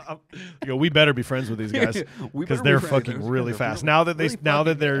 We better be friends with these guys We because better they're be friends. fucking Those really guys are fast. really Now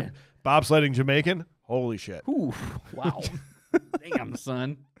that they're fucking bobsledding Jamaican, holy shit. Ooh, wow. Damn,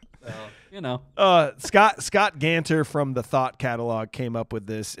 son. So, you know. Scott Ganter from the Thought Catalog came up with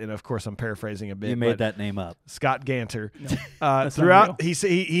this, and of course I'm paraphrasing a bit. You made that name up. Scott Ganter. That's Throughout,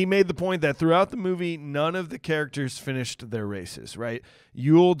 he made the point that throughout the movie, none of the characters finished their races. Right?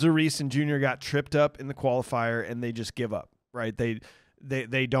 Yule, DeReese, and Junior got tripped up in the qualifier, and they just give up. Right?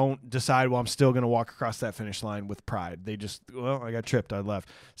 They don't decide, well, I'm still going to walk across that finish line with pride. They just, well, I got tripped, I left.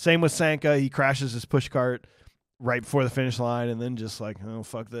 Same with Sanka. He crashes his push cart right before the finish line, and then just like, oh,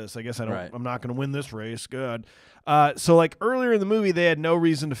 fuck this. I guess I'm not going to win this race. Good. So like earlier in the movie, they had no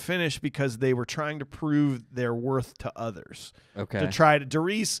reason to finish because they were trying to prove their worth to others. Okay.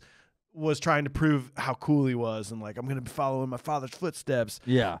 DeReese was trying to prove how cool he was and like, I'm going to be following my father's footsteps.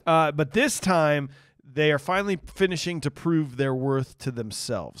 Yeah. But this time they are finally finishing to prove their worth to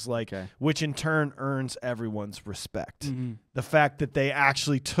themselves, which in turn earns everyone's respect. Mm-hmm. The fact that they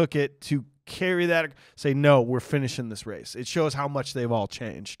actually took it to carry that, say, no, we're finishing this race. It shows how much they've all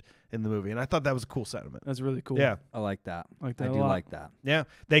changed in the movie, and I thought that was a cool sentiment. That's really cool. Yeah. I like that. Like that I a do lot. like that. Yeah.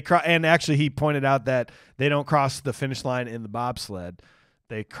 And actually he pointed out that they don't cross the finish line in the bobsled.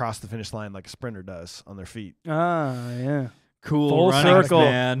 They cross the finish line like a sprinter does on their feet. Ah, yeah. Cool Full runnings, circle.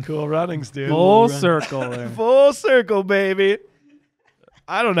 man. Cool runnings, dude. Full circle there. Full circle, baby.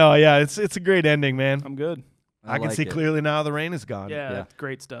 I don't know. Yeah, it's a great ending, man. I'm good. I can like see it. clearly now the rain is gone. Yeah, Yeah.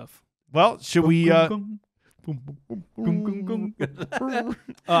 great stuff. Well, should we One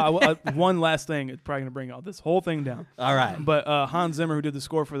last thing. It's probably going to bring all this whole thing down. All right. But Hans Zimmer, who did the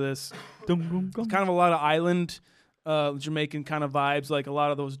score for this, kind of a lot of island Jamaican kind of vibes, like a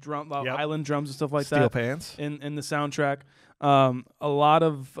lot of those island drums and stuff like Steel that pants? in the soundtrack. A lot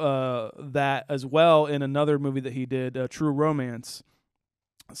of that as well in another movie that he did, True Romance.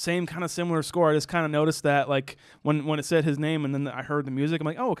 Same kind of similar score. I just kind of noticed that, like when it said his name and then I heard the music, I'm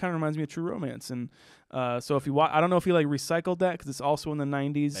like, oh, it kind of reminds me of True Romance. And so if you I don't know if he like recycled that because it's also in the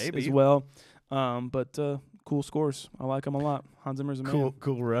 90s as well. But cool scores. I like them a lot. Hans Zimmer's a man.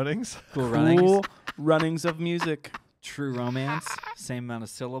 Cool runnings. Cool runnings. Cool runnings of music. True Romance. Same amount of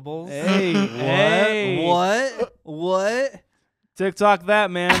syllables. Hey, What? hey. What? TikTok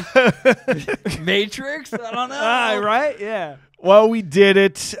that, man. Matrix? I don't know. Right? Yeah. Well, we did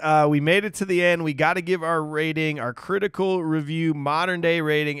it. We made it to the end. We got to give our rating, our critical review, modern day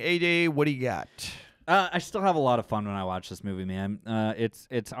rating. AJ, what do you got? I still have a lot of fun when I watch this movie, man.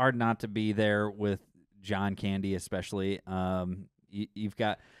 It's hard not to be there with John Candy, especially. You've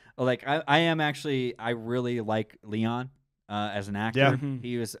got I really like Leon as an actor. Yeah. Mm-hmm.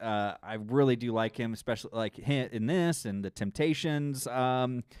 He was. I really do like him, especially like in this and the Temptations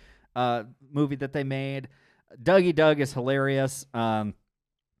movie that they made. Dougie Doug is hilarious. I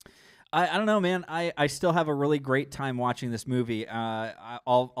don't know, man. I still have a really great time watching this movie.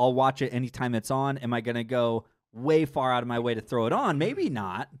 I'll watch it anytime it's on. Am I going to go way far out of my way to throw it on? Maybe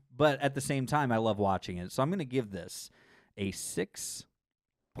not. But at the same time, I love watching it. So I'm going to give this a 6.5.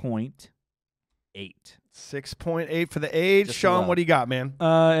 6.8 for the age. Just Shaun, low. what do you got, man?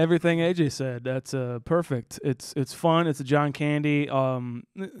 Everything AJ said. That's perfect. It's fun. It's a John Candy. And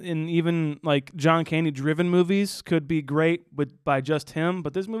even like John Candy driven movies could be great by just him,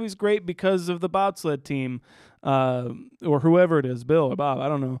 but this movie's great because of the bobsled team, or whoever it is, Bill or Bob, I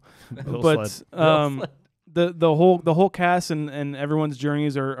don't know. But the whole cast and everyone's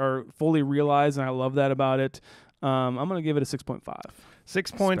journeys are fully realized, and I love that about it. I'm gonna give it a 6.5.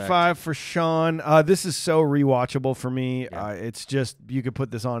 6.5 for Shaun. This is so rewatchable for me. Yeah. It's just, you could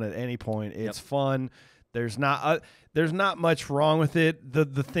put this on at any point. It's fun. There's not much wrong with it.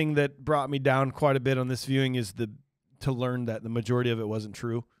 The thing that brought me down quite a bit on this viewing is to learn that the majority of it wasn't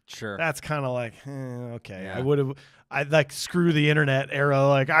true. Sure. That's kind of like, okay. Yeah. I'd like screw the internet era.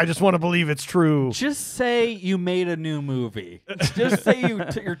 Like, I just want to believe it's true. Just say you made a new movie. Just say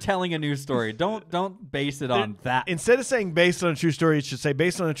you're telling a new story. Don't base it on that. Instead of saying based on a true story, it should say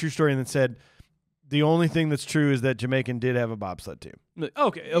based on a true story, and then said the only thing that's true is that Jamaican did have a bobsled team.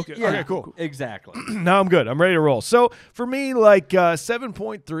 Okay. Yeah, Okay, cool. Exactly. Now I'm good. I'm ready to roll. So for me, like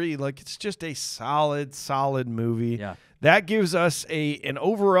 7.3, like it's just a solid movie. Yeah. That gives us an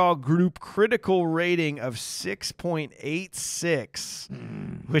overall group critical rating of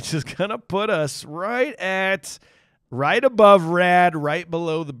 6.86, which is going to put us right above Rad, right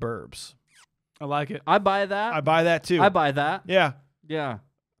below the Burbs. I like it. I buy that. I buy that too. I buy that. Yeah. Yeah.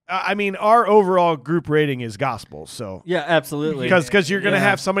 I mean, our overall group rating is gospel, so. Yeah, absolutely. Because you're going to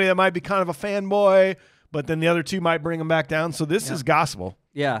have somebody that might be kind of a fanboy, but then the other two might bring them back down. So this is gospel.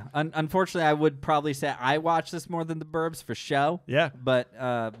 Yeah. Unfortunately, I would probably say I watch this more than the Burbs for show. Yeah. But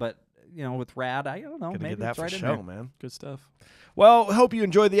you know, with Rad, I don't know. Gotta Maybe get that it's for right in show, there. man. Good stuff. Well, hope you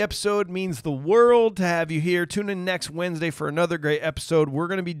enjoyed the episode. It means the world to have you here. Tune in next Wednesday for another great episode. We're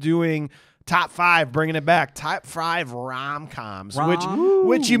going to be doing Top 5, bringing it back. Top 5 rom-coms,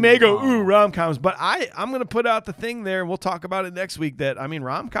 which you may go, ooh, rom-coms. But I'm going to put out the thing there, and we'll talk about it next week, that, I mean,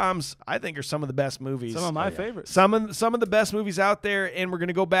 rom-coms, I think, are some of the best movies. Some of my favorites. Some of the best movies out there, and we're going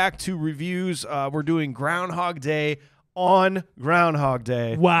to go back to reviews. We're doing Groundhog Day on Groundhog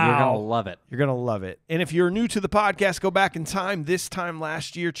Day. Wow. You're going to love it. You're going to love it. And if you're new to the podcast, go back in time. This time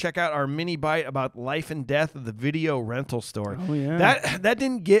last year, check out our mini bite about life and death of the video rental store. Oh, yeah. That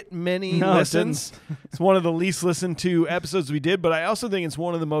didn't get many listens. It's one of the least listened to episodes we did, but I also think it's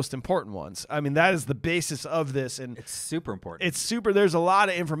one of the most important ones. I mean, that is the basis of this. And It's super important. there's a lot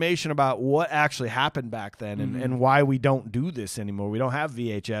of information about what actually happened back then and why we don't do this anymore. We don't have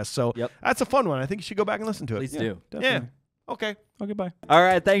VHS. So that's a fun one. I think you should go back and listen to it. Please do. Definitely. Yeah. Okay. Okay, bye. All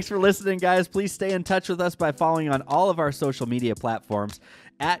right. Thanks for listening, guys. Please stay in touch with us by following on all of our social media platforms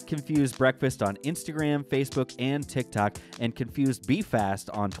at Confused Breakfast on Instagram, Facebook, and TikTok, and Confused Be Fast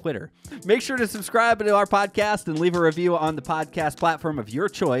on Twitter. Make sure to subscribe to our podcast and leave a review on the podcast platform of your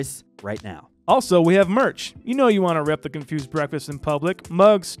choice right now. Also, we have merch. You know you want to rep the Confused Breakfast in public.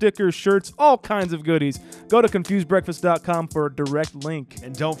 Mugs, stickers, shirts, all kinds of goodies. Go to confusedbreakfast.com for a direct link.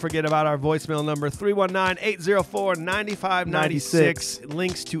 And don't forget about our voicemail number, 319-804-9596.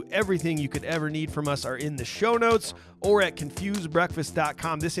 Links to everything you could ever need from us are in the show notes or at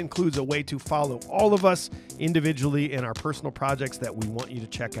confusedbreakfast.com. This includes a way to follow all of us individually in our personal projects that we want you to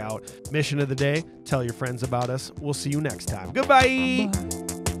check out. Mission of the day, tell your friends about us. We'll see you next time. Goodbye. Bye.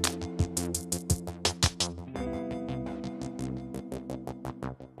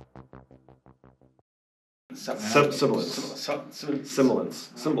 Semblance.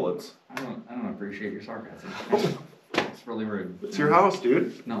 I don't appreciate your sarcasm. It's really rude. It's your house,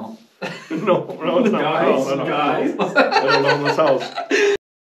 dude. No. No, it's not my house. Guys. I don't own this house.